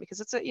term, because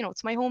it's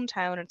it's my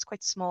hometown, and it's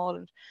quite small,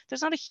 and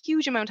there's not a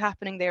huge amount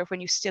happening there when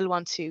you still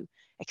want to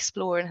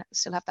explore and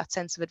still have that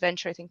sense of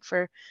adventure. I think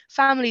for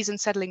families and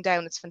settling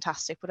down, it's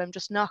fantastic, but I'm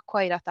just not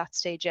quite at that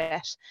stage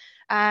yet.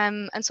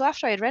 And so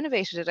after I had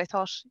renovated it, I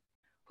thought,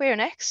 where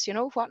next?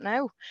 What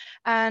now?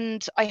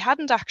 And I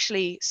hadn't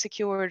actually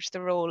secured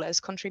the role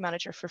as country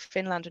manager for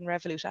Finland and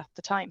Revolut at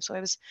the time. So I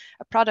was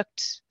a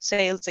product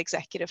sales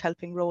executive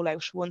helping roll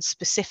out one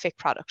specific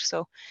product.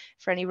 So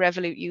for any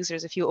Revolut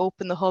users, if you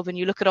open the hub and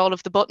you look at all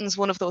of the buttons,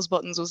 one of those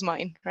buttons was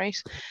mine, right?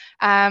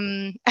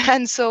 And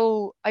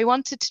so I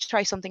wanted to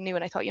try something new.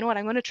 And I thought, you know what,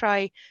 I'm going to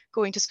try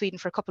going to Sweden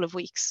for a couple of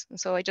weeks. And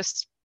so I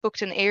just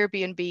booked an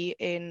Airbnb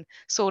in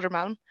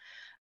Södermalm.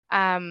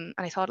 And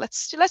I thought,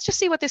 let's just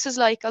see what this is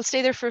like. I'll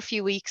stay there for a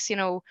few weeks.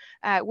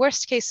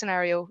 Worst case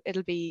scenario,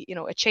 it'll be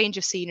a change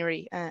of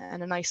scenery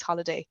and a nice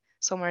holiday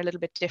somewhere a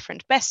little bit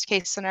different. Best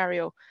case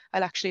scenario,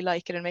 I'll actually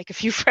like it and make a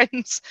few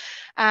friends.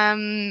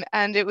 And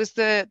it was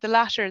the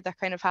latter that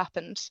kind of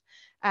happened.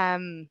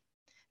 Now,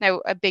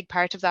 a big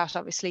part of that,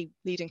 obviously,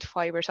 leading to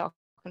why we're talking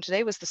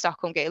today, was the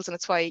Stockholm Gales, and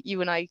it's why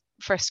you and I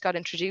first got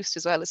introduced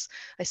as well. As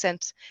I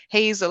sent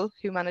Hazel,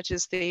 who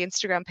manages the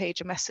Instagram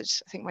page, a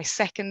message, I think my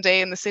second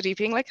day in the city,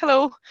 being like,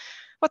 hello,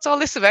 what's all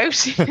this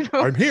about?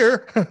 I'm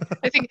here.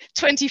 I think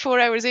 24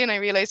 hours in, I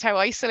realized how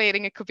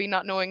isolating it could be,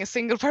 not knowing a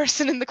single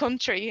person in the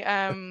country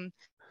and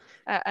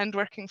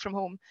working from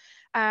home.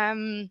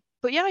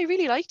 But yeah, I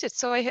really liked it.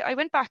 So I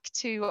went back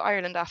to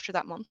Ireland after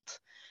that month.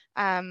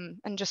 And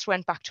just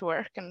went back to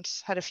work and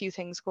had a few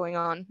things going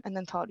on, and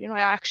then thought,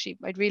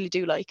 I really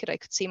do like it. I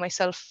could see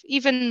myself,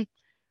 even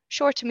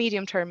short to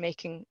medium term,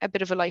 making a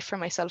bit of a life for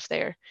myself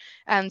there,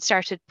 and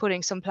started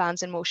putting some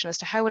plans in motion as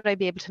to how would I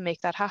be able to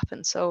make that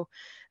happen. So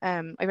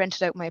I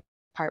rented out my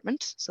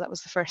apartment. So that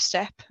was the first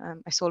step.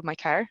 I sold my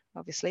car,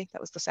 obviously. That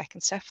was the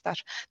second step.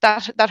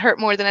 That hurt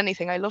more than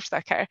anything. I loved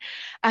that car.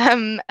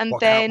 And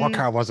what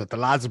car was it? The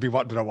lads would be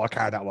wanting to know what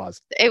car that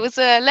was. It was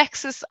a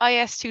Lexus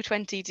IS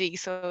 220D.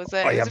 So it was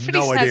I have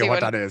no idea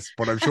what that is,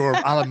 but I'm sure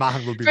Alan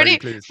Mahon will be very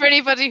pleased. For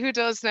anybody who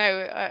does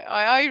know,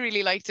 I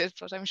really liked it,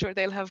 but I'm sure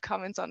they'll have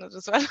comments on it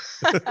as well.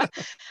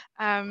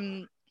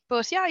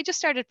 But yeah, I just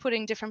started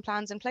putting different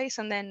plans in place,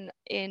 and then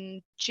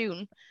in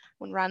June,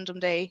 one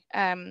random day,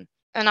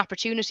 an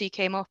opportunity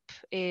came up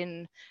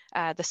in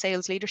the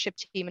sales leadership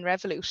team in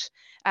Revolut,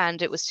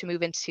 and it was to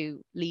move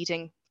into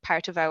leading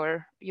part of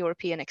our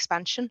European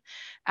expansion,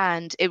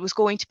 and it was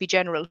going to be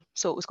general.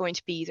 So it was going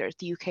to be either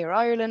the UK or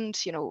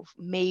Ireland, you know,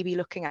 maybe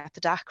looking at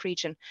the DACH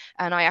region.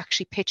 And I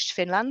actually pitched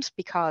Finland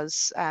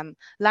because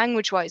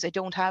language-wise, I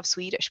don't have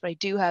Swedish, but I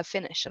do have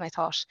Finnish. And I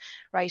thought,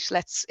 right,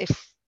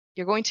 if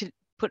you're going to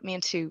put me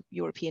into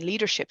European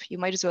leadership, you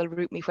might as well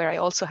route me where I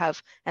also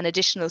have an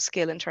additional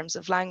skill in terms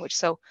of language.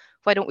 So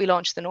why don't we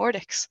launch the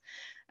Nordics?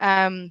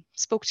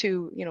 Spoke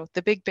to, you know,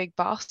 the big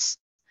boss,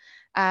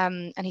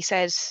 and he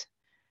said,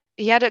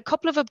 he had a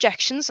couple of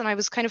objections, and I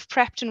was kind of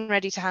prepped and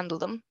ready to handle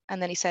them.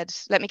 And then he said,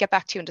 let me get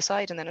back to you and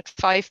decide. And then at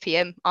 5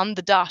 p.m. on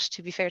the dot,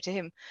 to be fair to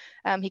him,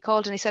 he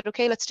called and he said,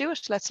 okay, let's do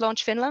it. Let's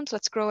launch Finland.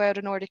 Let's grow out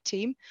a Nordic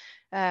team.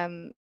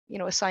 You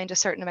know, assigned a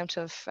certain amount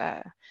of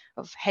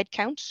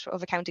headcount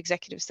of account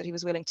executives that he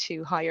was willing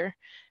to hire,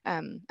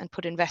 and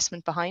put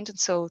investment behind. And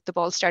so the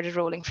ball started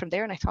rolling from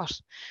there. And I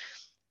thought,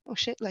 oh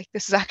shit, like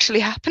this is actually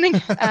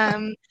happening.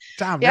 Damn,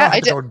 yeah, I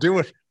don't do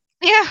it.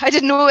 Yeah, I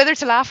didn't know whether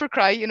to laugh or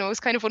cry. You know, it's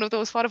kind of one of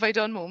those "what have I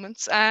done"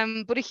 moments.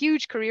 But a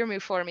huge career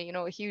move for me. You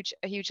know, a huge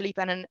leap,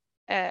 and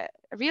a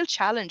real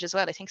challenge as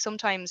well. I think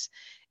sometimes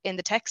in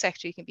the tech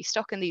sector you can be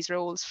stuck in these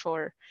roles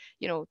for,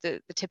 you know,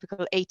 the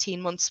typical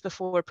 18 months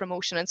before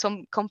promotion, and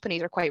some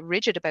companies are quite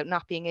rigid about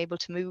not being able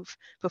to move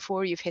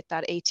before you've hit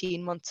that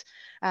 18-month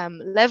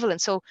level,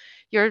 and so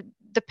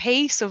the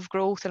pace of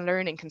growth and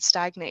learning can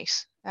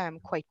stagnate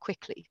quite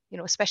quickly, you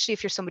know, especially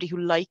if you're somebody who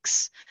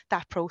likes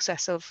that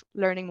process of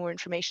learning more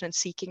information and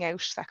seeking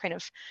out that kind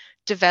of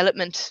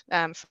development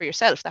for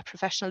yourself, that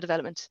professional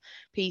development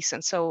piece.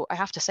 And so I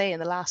have to say, in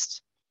the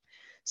last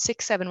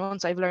 6-7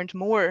 months, I've learned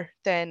more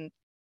than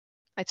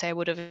I'd say I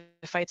would have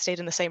if I'd stayed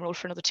in the same role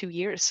for another 2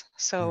 years.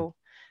 So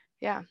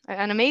yeah,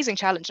 an amazing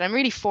challenge. And I'm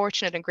really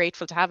fortunate and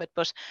grateful to have it.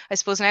 But I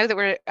suppose now that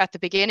we're at the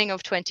beginning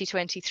of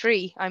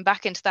 2023, I'm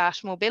back into that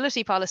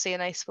mobility policy.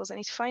 And I suppose I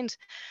need to find,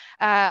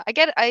 I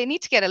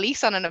need to get a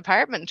lease on an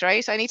apartment,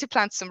 right? I need to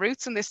plant some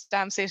roots in this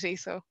damn city.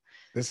 So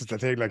this is the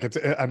thing, like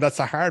and that's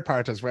the hard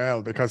part as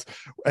well, because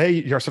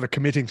you're sort of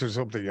committing to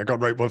something. You're going,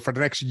 right, well, for the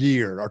next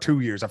year or 2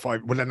 years or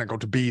 5, well, then I'm going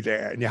to be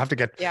there, and you have to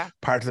get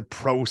part of the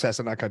process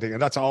and that kind of thing,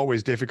 and that's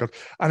always difficult.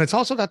 And it's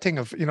also that thing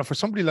of, you know, for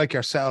somebody like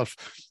yourself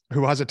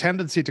who has a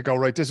tendency to go,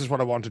 right, this is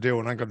what I want to do,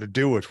 and I'm going to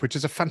do it, which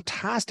is a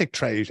fantastic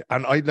trait.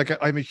 And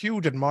I'm a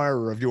huge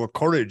admirer of your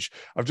courage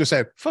of just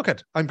saying, fuck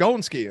it, I'm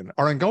going skiing,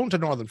 or I'm going to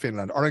Northern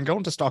Finland, or I'm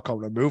going to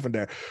Stockholm and moving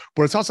there.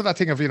 But it's also that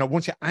thing of, you know,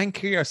 once you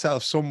anchor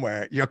yourself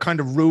somewhere, you're kind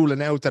of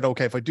ruling out that,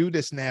 okay, if I do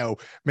this now,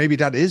 maybe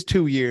that is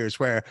 2 years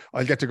where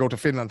I'll get to go to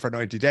Finland for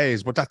 90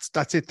 days, but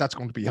that's it, that's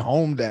going to be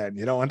home then,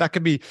 you know, and that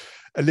can be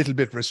a little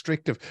bit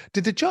restrictive.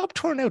 Did the job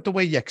turn out the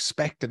way you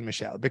expected,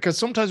 Michelle? Because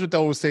sometimes with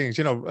those things,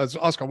 you know, as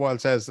Oscar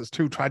Wilde says, there's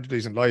 2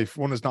 tragedies in life.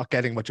 One is not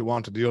getting what you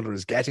wanted, the other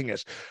is getting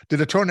it.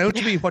 Did it turn out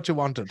to be what you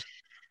wanted?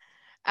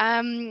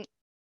 That's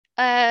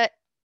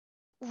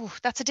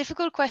a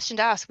difficult question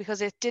to ask,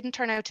 because it didn't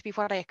turn out to be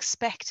what I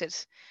expected.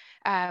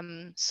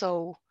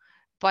 So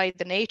by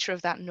the nature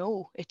of that,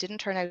 no, it didn't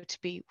turn out to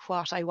be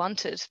what I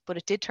wanted, but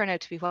it did turn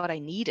out to be what I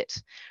needed,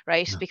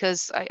 right? Yeah.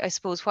 Because I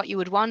suppose what you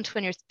would want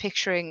when you're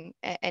picturing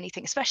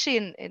anything, especially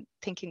in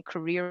thinking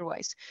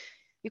career-wise,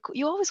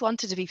 you always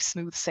want it to be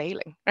smooth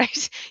sailing,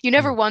 right? You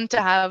never want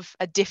to have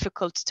a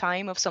difficult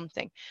time of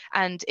something.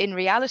 And in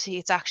reality,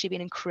 it's actually been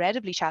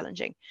incredibly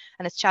challenging.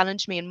 And it's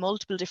challenged me in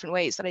multiple different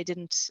ways that I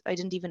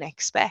didn't even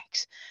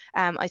expect.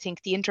 I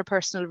think the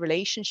interpersonal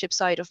relationship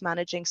side of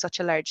managing such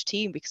a large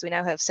team, because we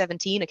now have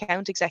 17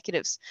 account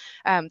executives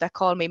that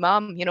call me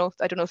mom, you know,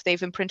 I don't know if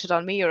they've imprinted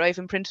on me or I've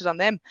imprinted on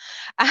them.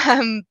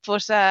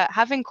 But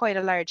having quite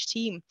a large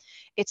team,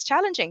 it's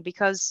challenging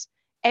because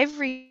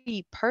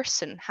every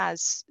person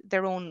has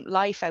their own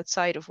life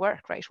outside of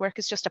work, right? Work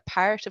is just a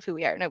part of who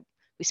we are. Now,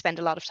 we spend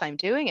a lot of time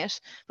doing it,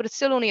 but it's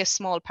still only a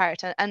small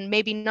part, and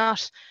maybe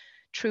not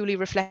truly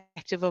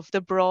reflective of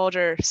the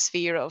broader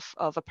sphere of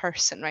a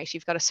person, right?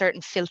 You've got a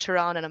certain filter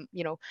on and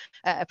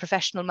a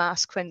professional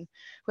mask when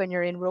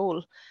you're in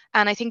role.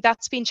 And I think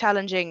that's been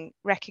challenging,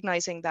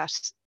 recognizing that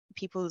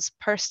people's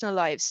personal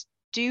lives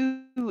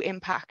do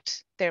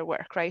impact their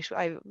work, right?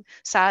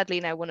 Sadly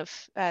now one of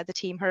the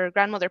team, her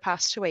grandmother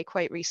passed away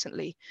quite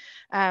recently,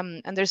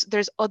 and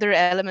there's other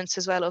elements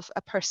as well of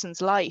a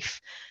person's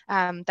life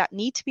that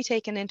need to be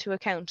taken into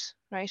account,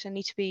 right? And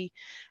need to be,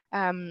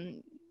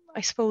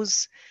 I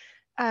suppose,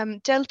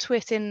 dealt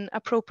with in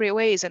appropriate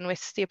ways and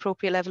with the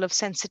appropriate level of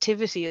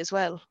sensitivity as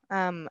well.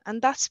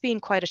 And that's been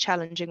quite a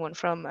challenging one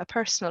from a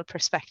personal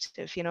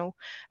perspective, you know,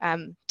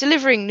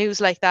 delivering news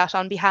like that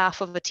on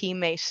behalf of a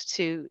teammate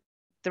to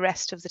the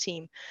rest of the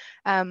team,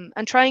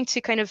 and trying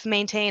to kind of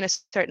maintain a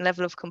certain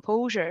level of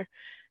composure,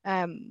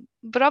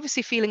 but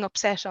obviously feeling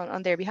upset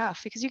on their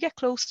behalf, because you get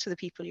close to the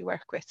people you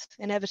work with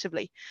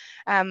inevitably.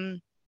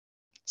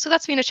 So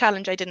that's been a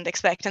challenge I didn't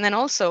expect. And then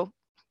also,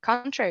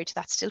 contrary to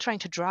that, still trying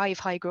to drive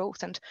high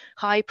growth and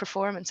high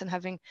performance and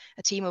having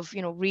a team of,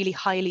 you know, really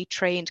highly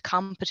trained,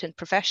 competent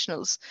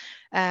professionals.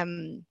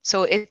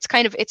 So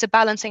it's a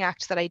balancing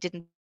act that I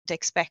didn't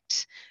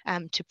expect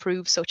to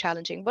prove so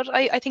challenging. But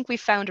I think we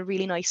found a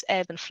really nice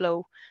ebb and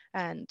flow,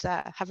 and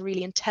have a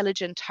really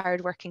intelligent,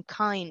 hardworking,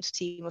 kind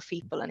team of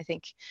people. And I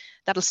think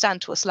that'll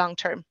stand to us long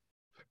term.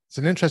 It's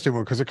an interesting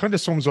one because it kind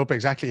of sums up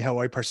exactly how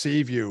I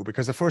perceive you,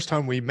 because the first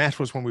time we met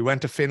was when we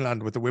went to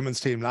Finland with the women's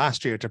team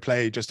last year to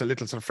play just a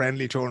little sort of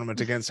friendly tournament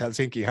against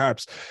Helsinki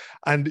Harps.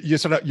 And you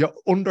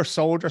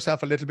undersold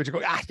yourself a little bit. You go,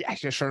 yeah,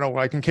 sure, no,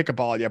 I can kick a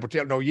ball, yeah, but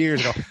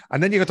years ago.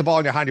 And then you got the ball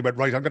in your hand, you went,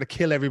 right, I'm going to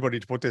kill everybody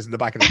to put this in the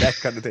back of the net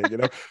kind of thing,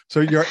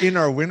 So your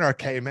inner winner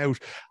came out.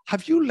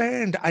 Have you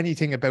learned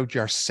anything about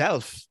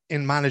yourself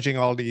in managing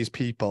all these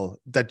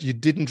people that you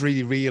didn't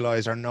really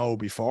realize or know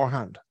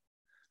beforehand?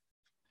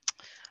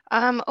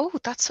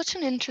 That's such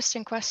an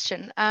interesting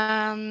question.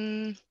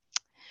 Yeah,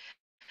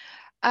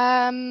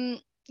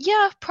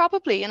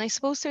 probably. And I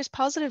suppose there's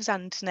positives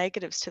and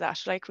negatives to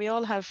that. Like, we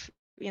all have,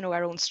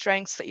 our own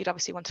strengths that you'd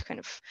obviously want to kind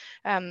of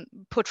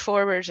put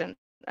forward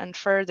and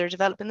further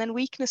develop, and then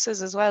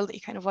weaknesses as well that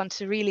you kind of want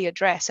to really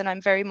address. And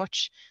I'm very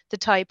much the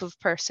type of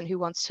person who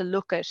wants to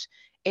look at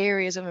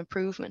areas of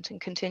improvement and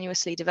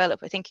continuously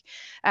develop. I think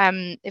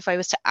if I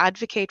was to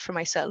advocate for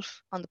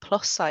myself on the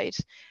plus side,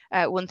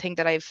 one thing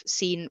that I've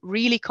seen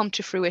really come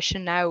to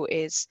fruition now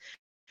is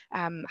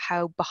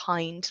how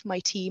behind my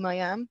team I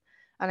am.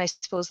 And I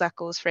suppose that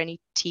goes for any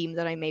team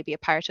that I may be a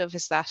part of,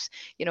 is that,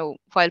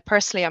 while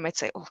personally I might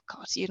say, oh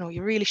God,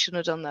 you really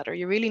shouldn't have done that, or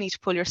you really need to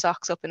pull your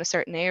socks up in a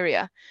certain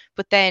area.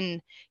 But then,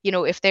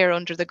 if they're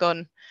under the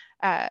gun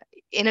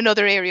in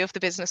another area of the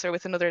business or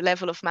with another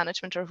level of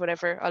management or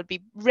whatever, I'll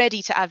be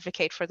ready to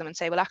advocate for them and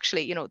say, well,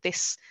 actually,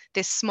 this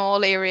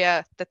small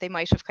area that they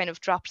might have kind of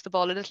dropped the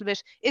ball a little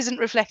bit isn't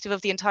reflective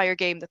of the entire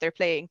game that they're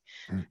playing,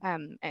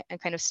 and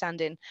kind of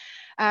stand in.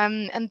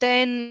 And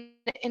then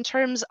in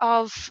terms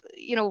of,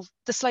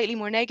 the slightly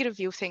more negative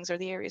view of things, or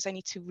the areas I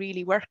need to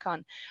really work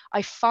on,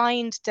 I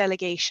find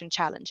delegation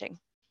challenging.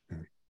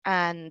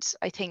 And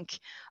I think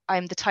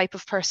I'm the type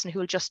of person who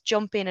will just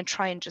jump in and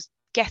try and just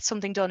get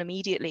something done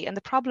immediately. And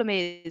the problem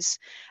is,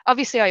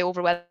 obviously, I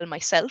overwhelm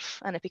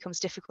myself, and it becomes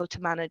difficult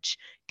to manage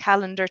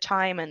calendar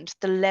time and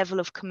the level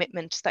of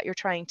commitment that you're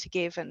trying to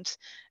give, and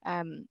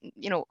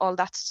all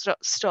that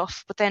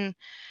stuff. But then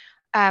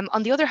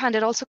on the other hand,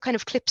 it also kind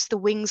of clips the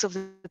wings of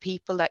the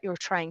people that you're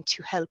trying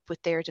to help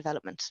with their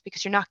development,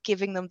 because you're not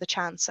giving them the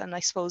chance. And I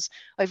suppose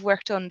I've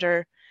worked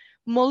under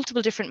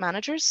multiple different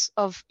managers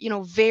of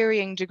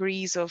varying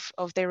degrees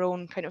of their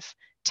own kind of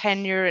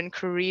tenure and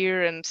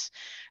career, and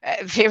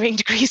varying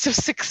degrees of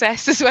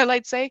success as well,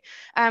 I'd say.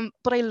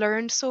 But I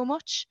learned so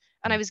much,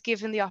 and I was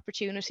given the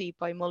opportunity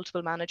by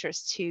multiple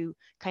managers to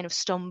kind of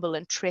stumble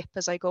and trip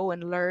as I go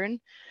and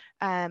learn.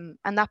 And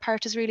that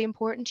part is really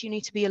important. You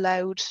need to be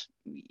allowed,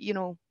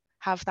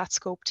 have that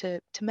scope to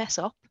mess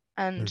up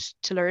and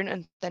to learn,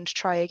 and then to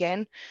try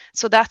again.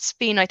 So that's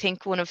been, I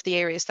think, one of the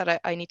areas that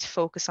I need to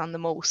focus on the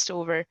most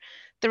over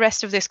the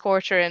rest of this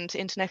quarter and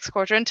into next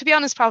quarter. And to be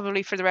honest,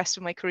 probably for the rest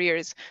of my career,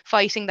 is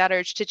fighting that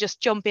urge to just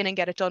jump in and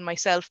get it done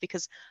myself,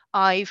 because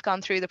I've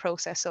gone through the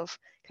process of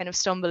kind of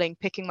stumbling,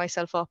 picking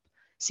myself up,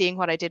 seeing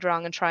what I did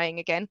wrong and trying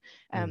again,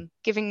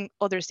 giving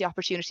others the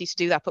opportunity to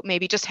do that, but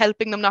maybe just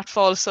helping them not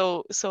fall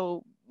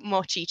so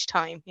much each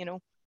time,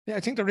 Yeah, I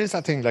think there is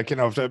that thing, like,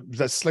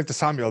 that's like the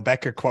Samuel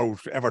Beckett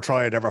quote, ever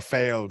tried, ever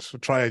failed,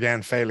 try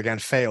again,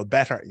 fail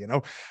better,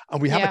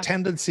 and we have a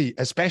tendency,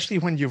 especially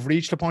when you've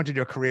reached a point in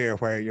your career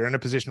where you're in a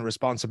position of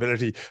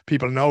responsibility,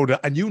 people know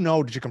that, and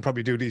that you can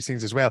probably do these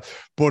things as well.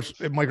 But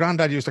my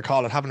granddad used to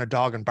call it having a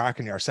dog and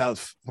barking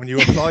yourself, when you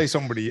employ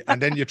somebody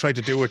and then you try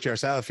to do it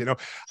yourself,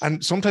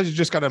 and sometimes you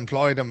just got to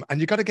employ them,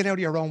 and you got to get out of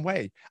your own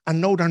way and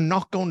know they're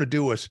not going to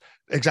do it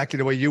exactly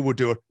the way you would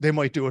do it. They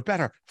might do it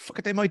better. Fuck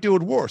it, they might do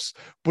it worse.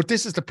 But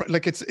this is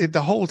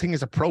the whole thing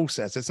is a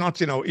process. It's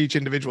not, each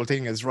individual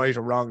thing is right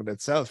or wrong in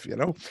itself,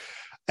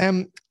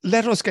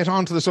 Let us get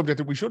on to the subject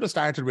that we should have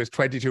started with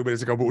 22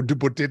 minutes ago,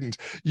 but didn't.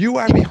 You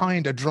are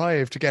behind a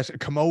drive to get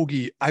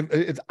Camogie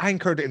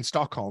anchored in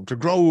Stockholm, to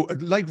grow,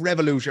 like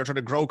Revolut, you're trying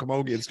to grow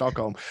Camogie in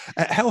Stockholm.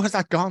 How has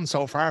that gone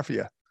so far for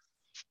you?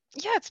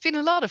 Yeah, it's been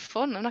a lot of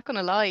fun. I'm not going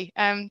to lie.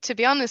 To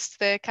be honest,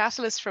 the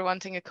catalyst for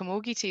wanting a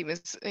Camogie team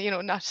is,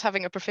 not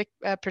having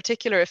a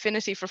particular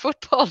affinity for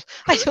football.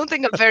 I don't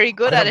think I'm very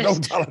good at it. No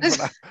talent for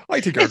that.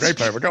 I think you're a great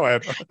player, but go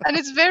ahead. And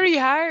it's very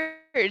hard.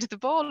 The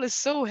ball is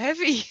so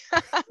heavy.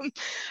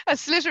 A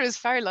slitter is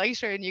far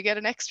lighter, and you get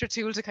an extra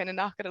tool to kind of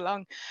knock it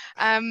along.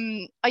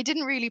 I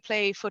didn't really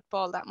play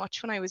football that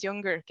much when I was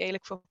younger,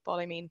 Gaelic football,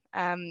 I mean.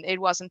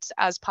 It wasn't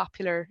as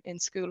popular in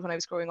school when I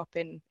was growing up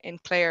in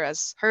Clare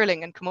as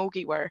hurling and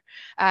Camogie were.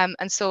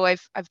 And so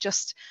I've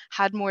just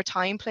had more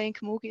time playing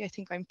Camogie. I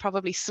think I'm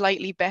probably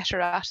slightly better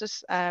at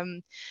it,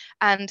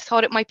 and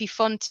thought it might be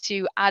fun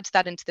to add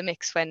that into the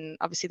mix when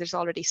obviously there's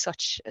already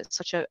such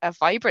a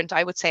vibrant,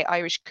 I would say,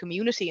 Irish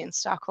community in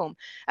Stockholm,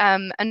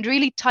 and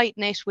really tight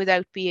knit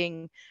without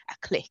being a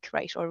clique,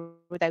 right, or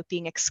without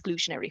being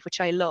exclusionary,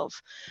 which I love.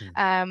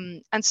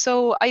 And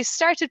so I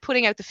started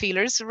putting out the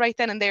feelers right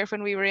then and there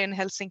when we were in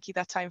Helsinki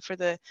that time for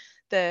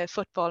the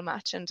football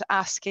match, and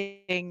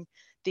asking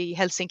the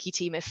Helsinki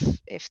team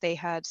if they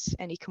had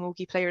any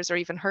camogie players or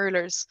even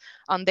hurlers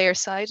on their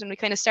side, and we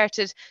kind of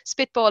started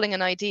spitballing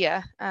an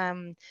idea,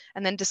 and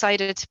then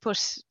decided to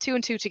put 2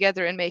 and 2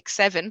 together and make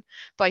 7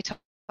 by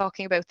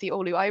talking about the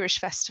Oulu Irish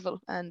Festival,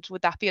 and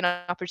would that be an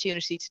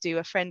opportunity to do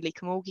a friendly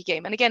camogie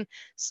game, and again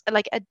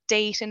like a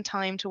date and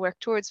time to work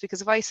towards,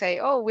 because if I say,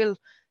 oh, we'll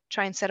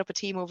try and set up a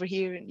team over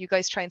here and you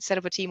guys try and set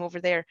up a team over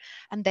there,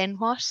 and then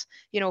what,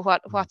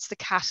 what's the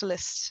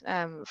catalyst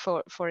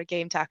for a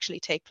game to actually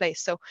take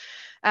place. So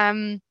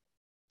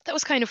that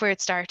was kind of where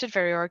it started,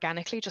 very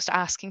organically, just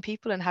asking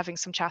people and having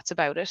some chats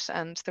about it.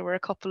 And there were a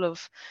couple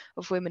of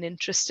women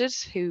interested,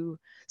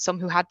 some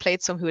who had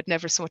played, some who had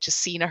never so much as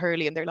seen a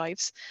hurley in their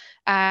lives.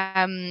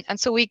 And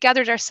so we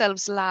gathered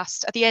ourselves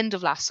at the end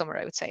of last summer,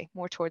 I would say,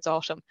 more towards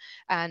autumn,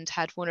 and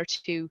had 1 or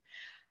 2,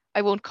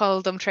 I won't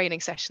call them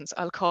training sessions,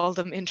 I'll call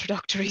them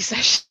introductory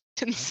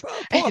sessions.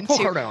 A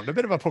puck around, a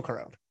bit of a puck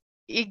around.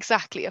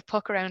 Exactly, a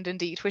puck around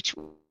indeed, which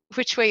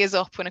way is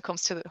up when it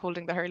comes to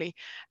holding the hurley.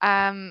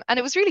 And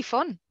it was really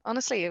fun,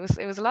 honestly. It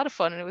was a lot of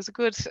fun, and it was a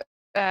good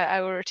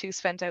hour or 2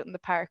 spent out in the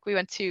park. We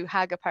went to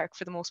Haga Park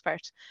for the most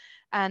part.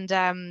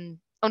 And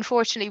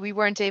unfortunately, we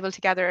weren't able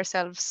to gather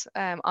ourselves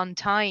on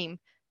time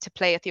to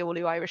play at the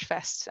Oulu Irish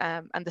Fest,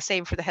 and the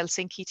same for the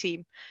Helsinki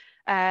team.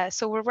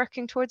 So we're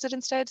working towards it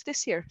instead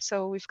this year.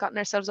 So we've gotten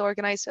ourselves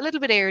organised a little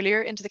bit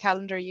earlier into the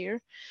calendar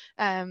year.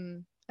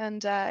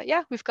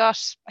 We've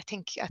got, I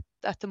think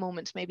at the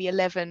moment, maybe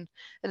 11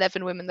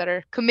 women that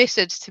are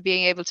committed to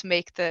being able to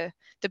make the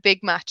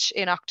big match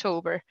in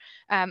October.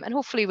 And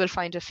hopefully we'll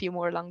find a few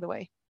more along the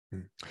way.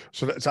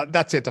 So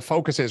that's it. The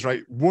focus is,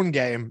 right, 1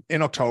 game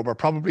in October,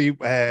 probably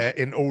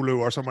in Oulu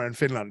or somewhere in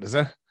Finland, is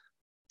it?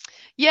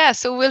 Yeah,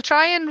 so we'll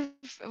try and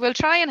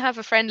have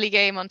a friendly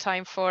game on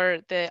time for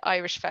the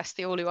Irish Fest,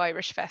 the Oulu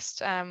Irish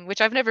Fest,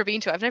 which I've never been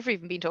to. I've never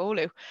even been to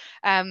Oulu,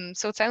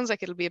 so it sounds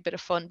like it'll be a bit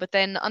of fun. But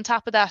then on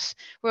top of that,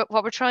 what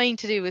we're trying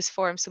to do is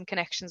form some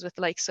connections with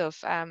the likes of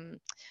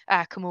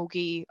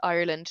Camogie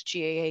Ireland,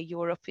 GAA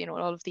Europe,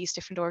 all of these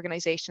different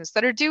organisations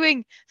that are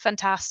doing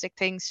fantastic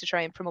things to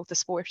try and promote the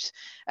sport,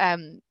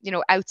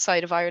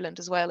 outside of Ireland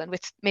as well, and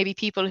with maybe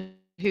people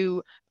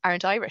who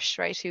aren't Irish,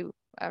 right, who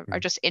are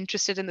just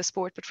interested in the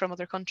sport but from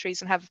other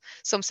countries and have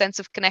some sense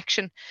of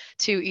connection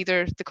to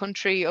either the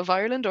country of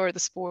Ireland or the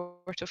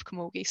sport of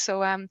camogie.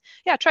 So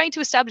trying to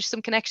establish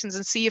some connections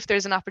and see if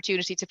there's an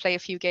opportunity to play a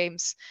few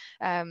games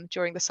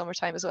during the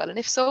summertime as well. And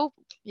if so,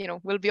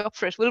 we'll be up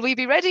for it. Will we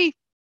be ready?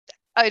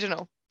 I don't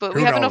know, but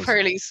we have enough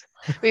hurleys.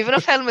 We have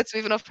enough helmets, we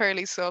have enough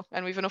hurleys,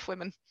 and we have enough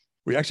women.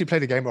 We actually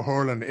played a game of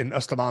hurling in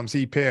Östermalms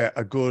IP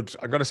I'm going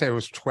to say it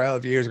was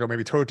 12 years ago,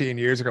 maybe 13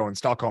 years ago in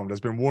Stockholm. There's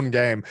been 1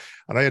 game,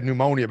 and I had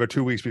pneumonia about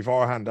 2 weeks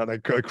beforehand, and I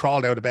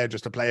crawled out of bed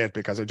just to play it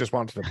because I just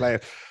wanted to play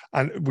it.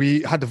 And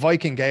we had the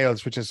Viking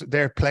Gales, which is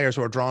their players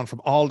who are drawn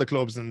from all the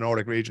clubs in the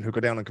Nordic region who go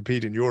down and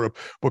compete in Europe.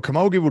 But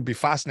camogie would be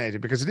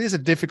fascinating because it is a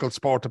difficult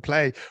sport to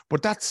play.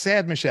 But that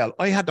said, Michelle,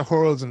 I had the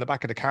hurls in the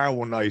back of the car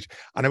one night,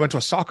 and I went to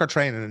a soccer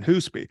training in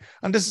Husby,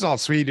 and this is all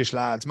Swedish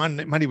lads,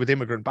 many with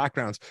immigrant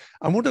backgrounds.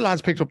 And one of the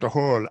lads picked up the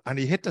hurl, and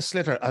he hit the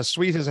slitter as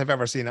sweet as I've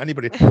ever seen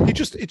anybody. It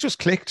just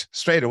clicked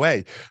straight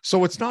away.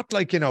 So it's not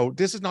like,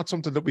 this is not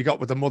something that we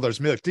got with the mother's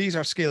milk. These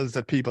are skills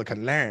that people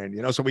can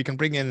learn, so we can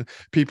bring in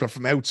people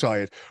from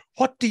outside.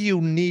 What do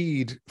you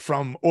need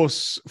from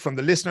us, from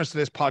the listeners to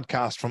this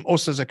podcast, from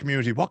us as a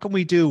community? What can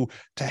we do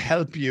to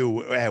help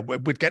you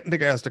with getting the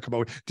girls to come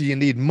out? Do you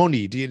need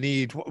money?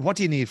 What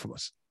do you need from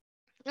us?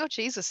 Oh,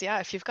 Jesus, yeah.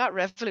 If you've got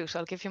Revolut,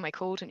 I'll give you my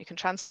code and you can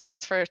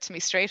transfer it to me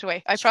straight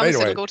away. I promise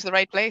it'll go to the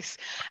right place.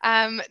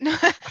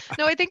 No,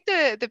 I think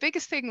the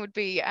biggest thing would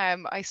be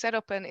I set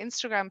up an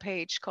Instagram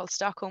page called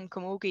Stockholm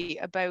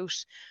Camogie about,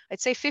 I'd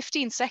say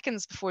 15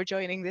 seconds before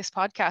joining this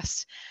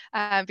podcast,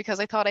 because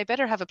I thought I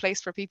better have a place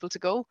for people to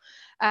go.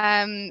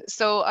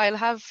 So I'll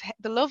have,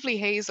 the lovely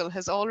Hazel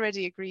has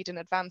already agreed in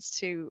advance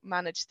to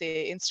manage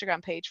the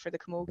Instagram page for the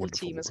Camogie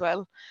team as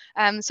well.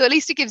 So at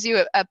least it gives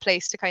you a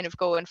place to kind of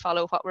go and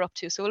follow what we're up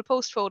to. So we'll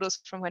post photos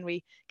from when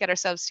we get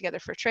ourselves together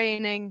for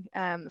training.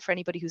 For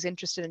anybody who's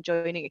interested in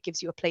joining, it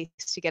gives you a place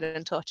to get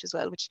in touch as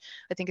well, which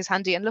I think is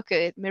handy. And look,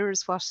 it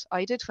mirrors what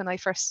I did when I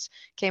first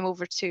came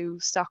over to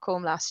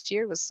Stockholm last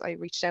year. Was I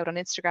reached out on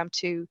Instagram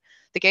to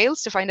the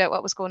Gales to find out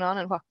what was going on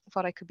and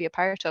what I could be a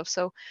part of.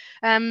 So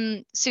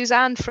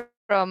Suzanne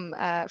from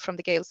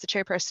the Gales, the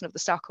chairperson of the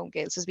Stockholm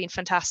Gales, has been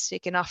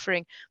fantastic in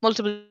offering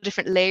multiple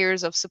different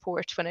layers of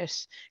support when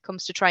it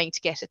comes to trying to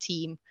get a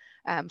team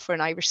for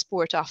an Irish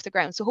sport off the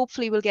ground. So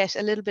hopefully we'll get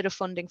a little bit of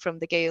funding from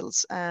the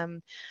Gales.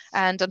 And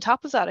on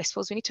top of that, I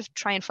suppose we need to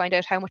try and find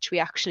out how much we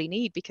actually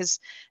need, because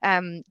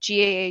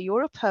GAA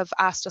Europe have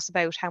asked us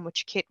about how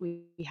much kit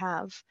we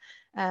have.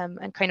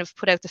 And kind of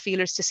put out the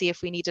feelers to see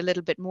if we need a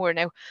little bit more.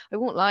 Now, I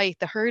won't lie,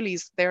 the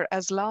hurleys, they're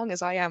as long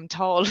as I am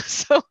tall,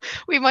 so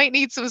we might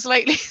need some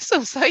slightly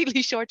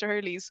shorter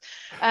hurleys.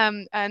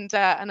 And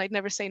I'd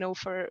never say no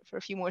for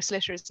a few more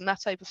slitters and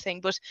that type of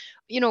thing. But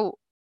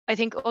I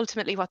think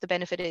ultimately what the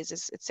benefit is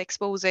it's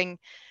exposing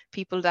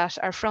people that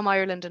are from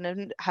Ireland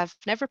and have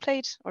never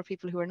played, or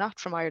people who are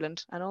not from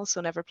Ireland and also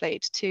never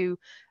played, to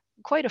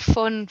quite a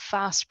fun,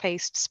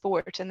 fast-paced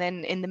sport, and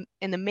then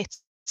in the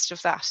midst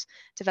of that,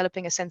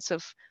 developing a sense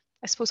of,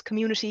 I suppose,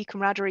 community,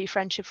 camaraderie,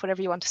 friendship,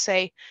 whatever you want to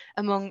say,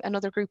 among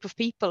another group of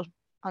people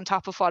on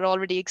top of what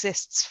already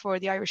exists for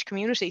the Irish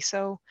community.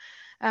 So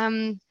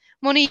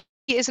money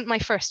isn't my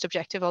first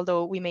objective,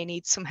 although we may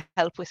need some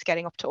help with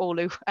getting up to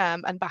Oulu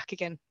and back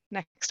again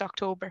next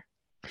October.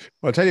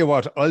 Well, I'll tell you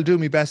what, I'll do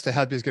my best to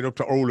help you get up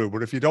to Oulu,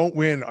 but if you don't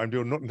win, I'm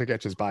doing nothing to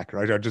get you back,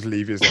 right? I'll just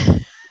leave you.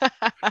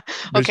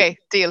 Okay,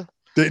 deal.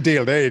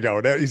 Deal, there you go.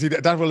 You see,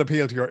 that will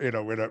appeal to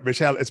your winner.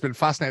 Michelle, it's been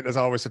fascinating as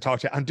always to talk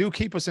to you, and do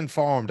keep us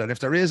informed. And if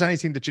there is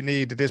anything that you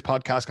need that this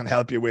podcast can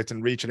help you with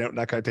and reaching out and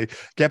that kind of thing,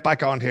 get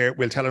back on here.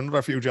 We'll tell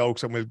another few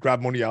jokes and we'll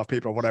grab money off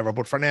people or whatever.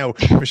 But for now,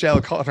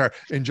 Michelle Cotter,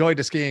 enjoy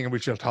the skiing and we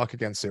shall talk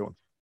again soon.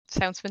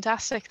 Sounds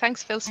fantastic.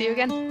 Thanks, Phil. See you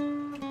again.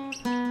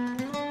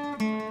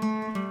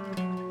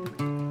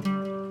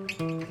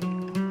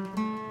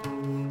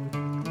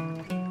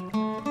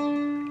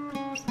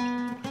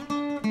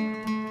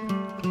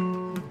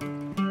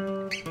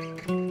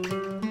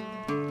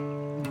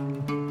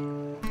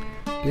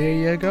 There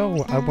you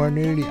go, and we're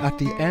nearly at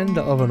the end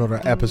of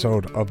another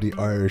episode of the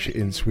Irish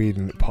in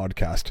Sweden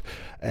podcast.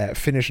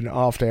 Finishing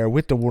off there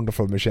with the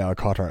wonderful Michelle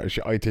Cotter.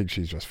 I think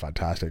she's just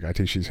fantastic. I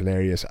think she's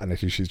hilarious, and I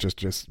think she's just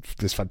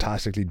this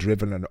fantastically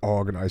driven and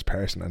organised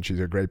person, and she's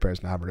a great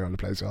person to have around the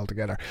place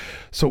altogether.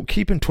 So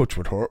keep in touch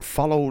with her.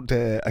 Follow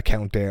the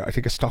account there. I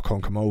think it's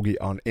Stockholm Camogie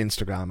on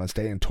Instagram, and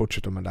stay in touch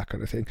with them and that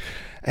kind of thing.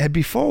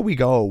 Before we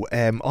go,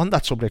 on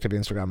that subject of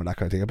Instagram and that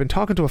kind of thing, I've been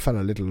talking to a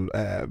fella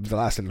the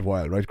last little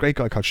while, right? Great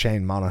guy called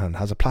Shane Monaghan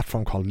has a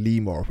platform called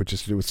Lemur, which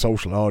is to do with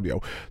social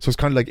audio. So it's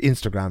kind of like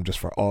Instagram just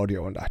for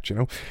audio and that,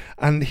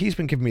 And he's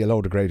been giving me a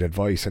load of great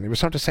advice, and he was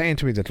sort of saying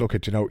to me that, look,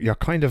 you're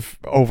kind of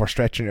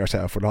overstretching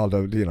yourself with all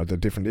the the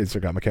different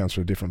Instagram accounts for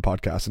the different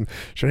podcasts, and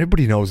sure,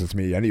 everybody knows it's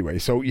me anyway.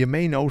 So you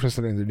may notice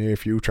that in the near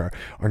future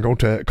I'm going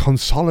to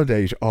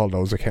consolidate all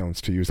those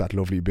accounts, to use that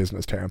lovely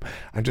business term,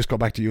 and just go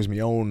back to use my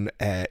own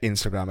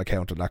Instagram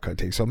account and that kind of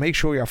thing. So make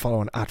sure you're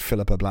following at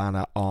Philip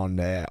Ablana on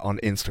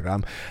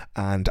Instagram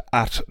and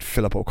at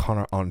Philip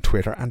O'Connor on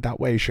Twitter, and that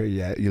way sure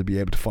you'll be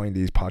able to find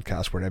these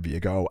podcasts wherever you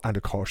go, and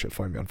of course you'll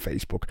find me on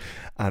Facebook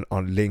and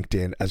on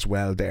LinkedIn as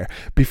well there.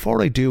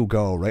 Before I do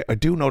go, right, I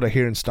do know that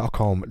here in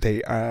Stockholm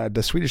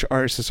the Swedish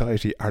Irish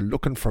Society are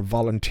looking for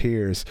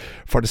volunteers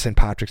for the St.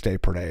 Patrick's Day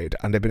parade,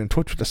 and they've been in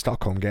touch with the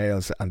Stockholm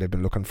Gaels and they've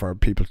been looking for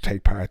people to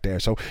take part there.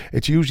 So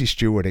it's usually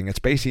stewarding. It's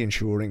basically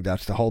ensuring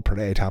that the whole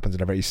parade happens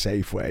in a very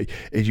safe way.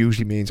 It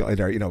usually means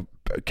either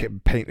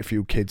painting a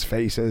few kids'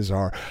 faces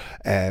or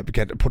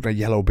putting a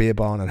yellow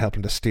bib on and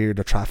helping to steer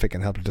the traffic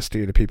and helping to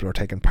steer the people who are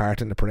taking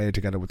part in the parade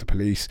together with the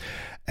police.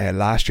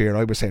 Last year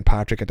I was St.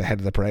 Patrick at the head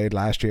of the parade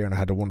last year, and I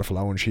had the wonderful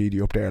Owen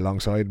Sheedy up there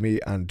alongside me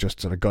and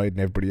just sort of guiding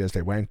everybody as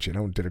they went,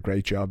 and did a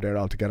great job there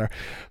altogether.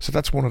 So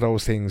that's one of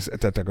those things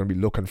that they're going to be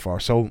looking for.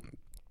 So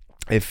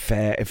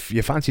if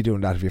you fancy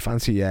doing that, if you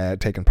fancy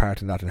taking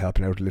part in that and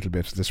helping out a little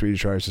bit, the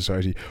Swedish Irish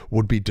Society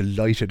would be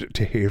delighted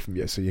to hear from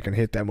you. So you can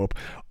hit them up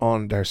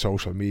on their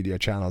social media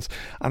channels.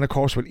 And of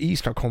course, with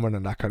Easter coming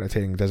and that kind of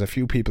thing, there's a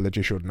few people that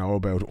you should know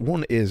about.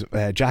 One is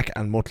Jack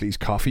and Muttley's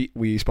Coffee.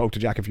 We spoke to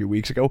Jack a few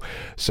weeks ago,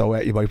 so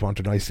you might want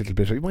a nice little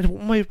bit. You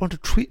might want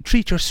to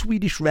treat your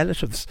Swedish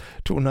relatives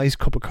to a nice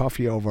cup of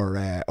coffee over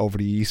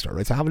the Easter.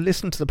 Right? So have a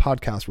listen to the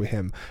podcast with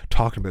him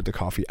talking about the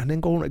coffee, and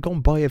then go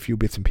and buy a few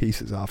bits and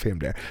pieces off him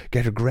there.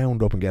 Get it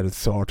ground up and get it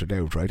sorted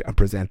out, right, and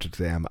present it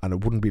to them, and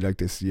it wouldn't be like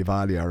this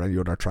Yavalia or any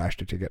other trash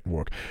that you get in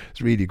work. It's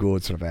really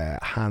good, sort of a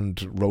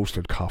hand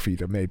roasted coffee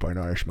that made by an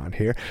Irishman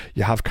here.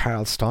 You have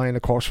Carl Stein,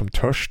 of course, from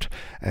Thirst.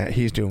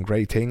 He's doing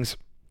great things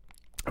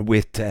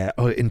with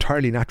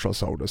entirely natural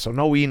sodas, so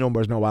no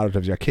numbers, no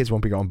additives. Your kids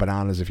won't be going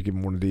bananas if you give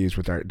them one of these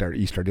with their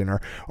Easter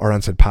dinner or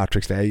on St.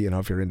 Patrick's Day,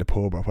 if you're in the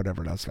pub or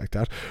whatever else like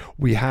that.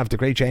 We have the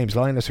great James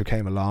Linus, who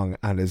came along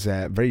and is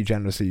very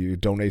generously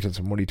donated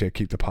some money to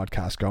keep the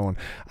podcast going,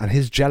 and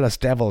his Jealous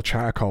Devil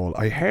charcoal,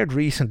 I heard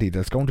recently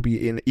that's going to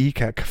be in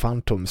ICA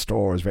Phantom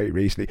stores very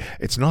recently.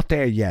 It's not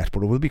there yet,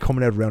 but it will be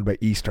coming out around by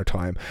Easter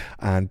time,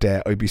 and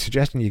I'd be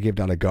suggesting you give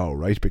that a go,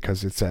 right,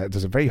 because it's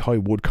there's a very high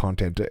wood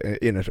content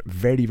in it,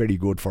 very, very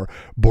good for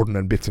burden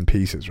and bits and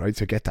pieces, right?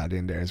 So get that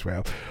in there as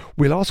well.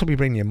 We'll also be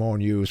bringing you more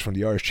news from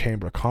the Irish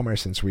Chamber of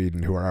Commerce in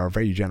Sweden, who are our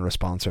very generous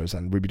sponsors,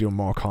 and we'll be doing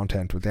more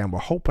content with them. We're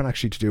hoping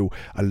actually to do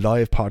a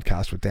live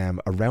podcast with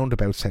them around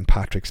about St.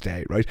 Patrick's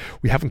Day, right?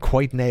 We haven't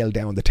quite nailed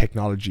down the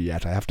technology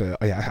yet.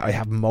 I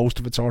have most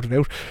of it sorted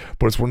out,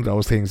 but it's one of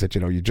those things that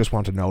you just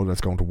want to know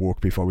that's going to work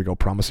before we go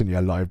promising you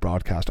a live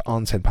broadcast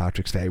on St.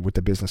 Patrick's Day with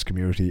the business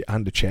community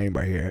and the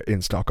Chamber here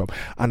in Stockholm,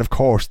 and of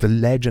course the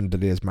legend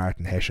that is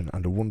Martin Hessian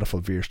and the wonderful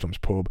Veerströms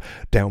pub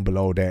down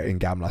below there in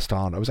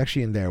Gamlaston. I was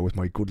actually in there with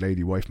my good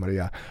lady wife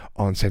Maria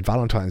on St.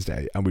 Valentine's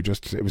Day, and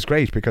it was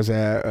great because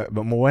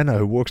Moena,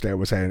 who works there,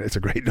 was saying it's a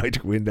great night to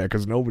go in there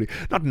because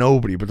not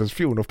nobody, but there's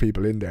few enough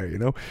people in there, you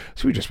know.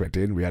 So we just went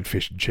in, we had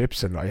fish and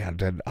chips, and I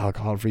had an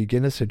alcohol-free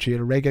Guinness and she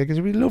had a regular. It was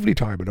a really lovely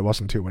time, but there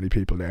wasn't too many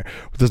people there.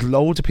 But there's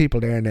loads of people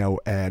there now.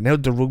 Now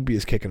the rugby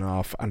is kicking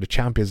off and the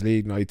Champions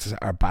League nights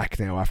are back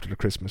now after the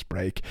Christmas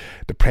break.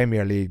 The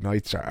Premier League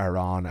nights are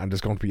on, and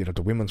there's going to be,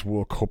 the Women's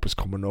World Cup is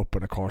coming up,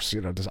 and of course,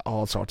 there's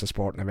all sorts of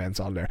sporting events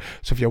on there.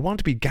 So if you want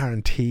to be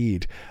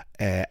guaranteed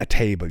a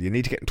table, you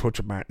need to get in touch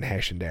with Martin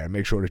Hessian there and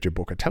make sure that you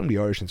book it. Tell him the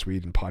Irish in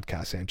Sweden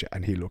podcast sent you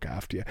and he'll look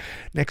after you.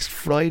 Next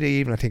Friday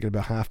evening, I think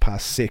about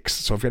 6:30.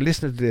 So if you're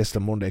listening to this,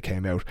 the Monday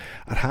came out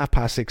at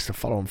 6:30 the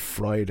following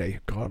Friday.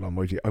 God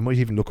almighty, I might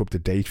even look up the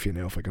date for you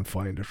now if I can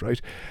find it,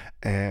 right?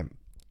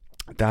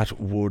 That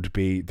would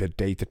be the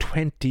date, the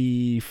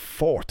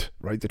 24th,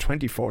 right? The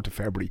 24th of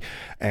February.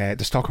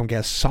 The Stockholm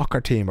Girls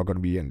soccer team are going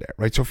to be in there,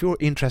 right? So if you're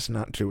interested in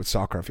that to do with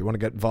soccer, if you want to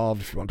get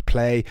involved, if you want to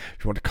play,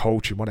 if you want to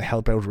coach, you want to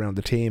help out around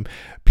the team,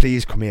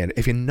 please come in.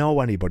 If you know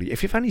anybody,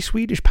 if you have any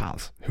Swedish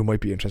pals who might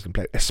be interested in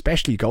playing,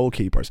 especially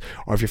goalkeepers,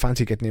 or if you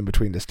fancy getting in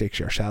between the sticks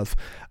yourself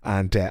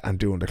and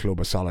doing the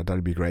club a solid,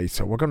 that'll be great.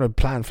 So we're going to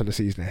plan for the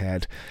season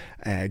ahead,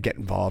 get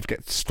involved,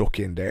 get stuck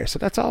in there. So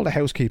that's all the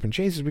housekeeping.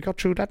 Jesus, we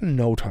got through that in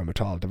no time at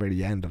all, the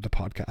very end of the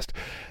podcast.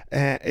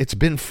 It's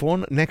been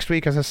fun. Next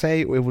week, as I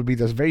say, it will be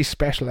this very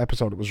special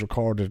episode that was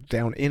recorded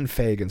down in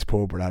Fagan's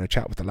pub, where I had a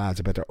chat with the lads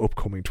about their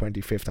upcoming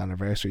 25th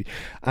anniversary.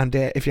 And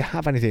if you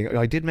have anything,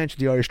 I did mention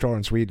the Irish store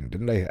in Sweden,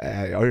 didn't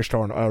I? Irish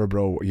store in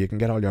Örebro. You can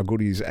get all your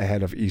goodies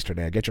ahead of Easter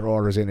there. Get your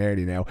orders in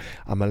early now,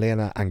 and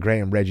Milena and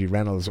Graham Reggie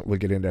Reynolds will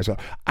get in there. So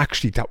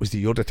actually, that was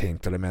the other thing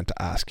that I meant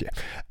to ask you.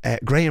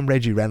 Graham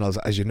Reggie Reynolds,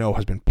 as you know,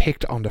 has been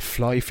picked on the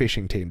fly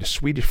fishing team, the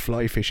Swedish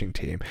fly fishing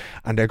team,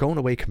 and they're going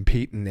away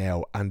competing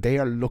now, and they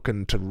are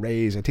looking to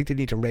raise, I think they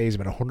need to raise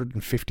about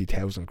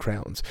 150,000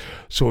 crowns.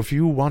 So if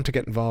you want to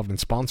get involved in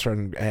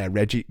sponsoring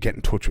Reggie, get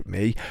in touch with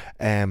me.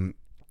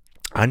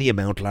 Any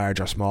amount, large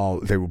or small,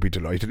 they would be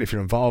delighted. If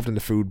you're involved in the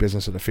food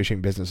business or the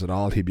fishing business at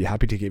all, he'd be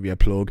happy to give you a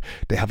plug.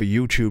 They have a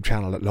YouTube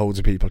channel that loads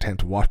of people tend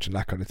to watch and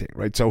that kind of thing,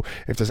 right? So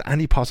if there's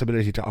any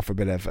possibility to offer a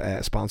bit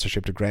of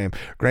sponsorship to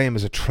Graham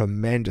is a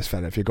tremendous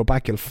fella. If you go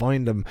back, you'll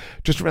find him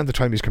just around the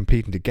time he's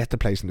competing to get the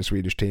place in the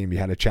Swedish team. He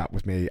had a chat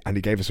with me and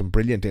he gave us some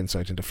brilliant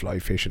insight into fly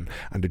fishing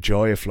and the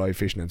joy of fly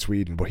fishing in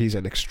Sweden. But he's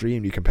an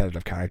extremely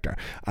competitive character,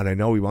 and I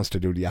know he wants to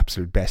do the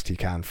absolute best he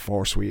can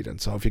for Sweden.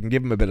 So if you can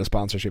give him a bit of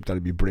sponsorship, that'll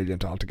be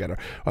brilliant altogether.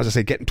 As I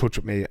say, get in touch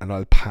with me and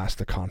I'll pass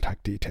the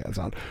contact details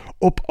on.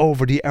 Up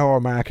over the hour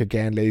mark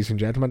again, ladies and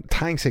gentlemen.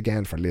 Thanks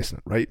again for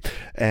listening, right?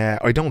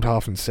 I don't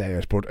often say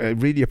it, but I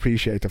really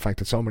appreciate the fact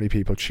that so many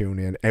people tune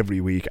in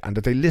every week and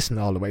that they listen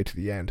all the way to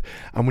the end.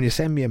 And when you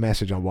send me a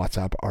message on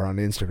WhatsApp or on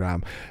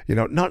Instagram,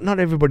 not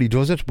everybody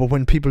does it, but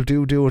when people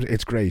do it,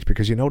 it's great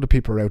because the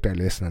people are out there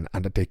listening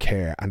and that they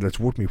care, and it's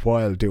worth me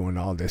while doing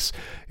all this,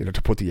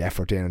 to put the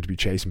effort in and to be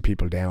chasing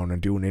people down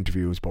and doing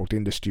interviews both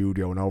in the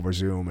studio and over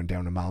Zoom and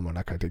down in Malmo and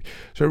that kind of thing.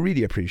 So I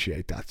really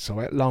appreciate that.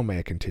 So long may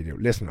it continue.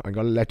 Listen, I'm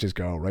going to let you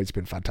go, right? It's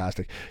been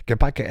fantastic. Get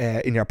back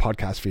in your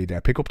podcast feed there.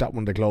 Pick up that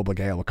one, The Global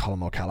Gale with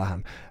Colin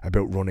O'Callaghan,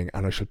 about running,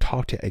 and I shall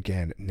talk to you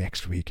again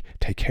next week.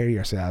 Take care of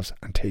yourselves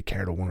and take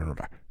care of one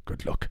another.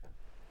 Good luck.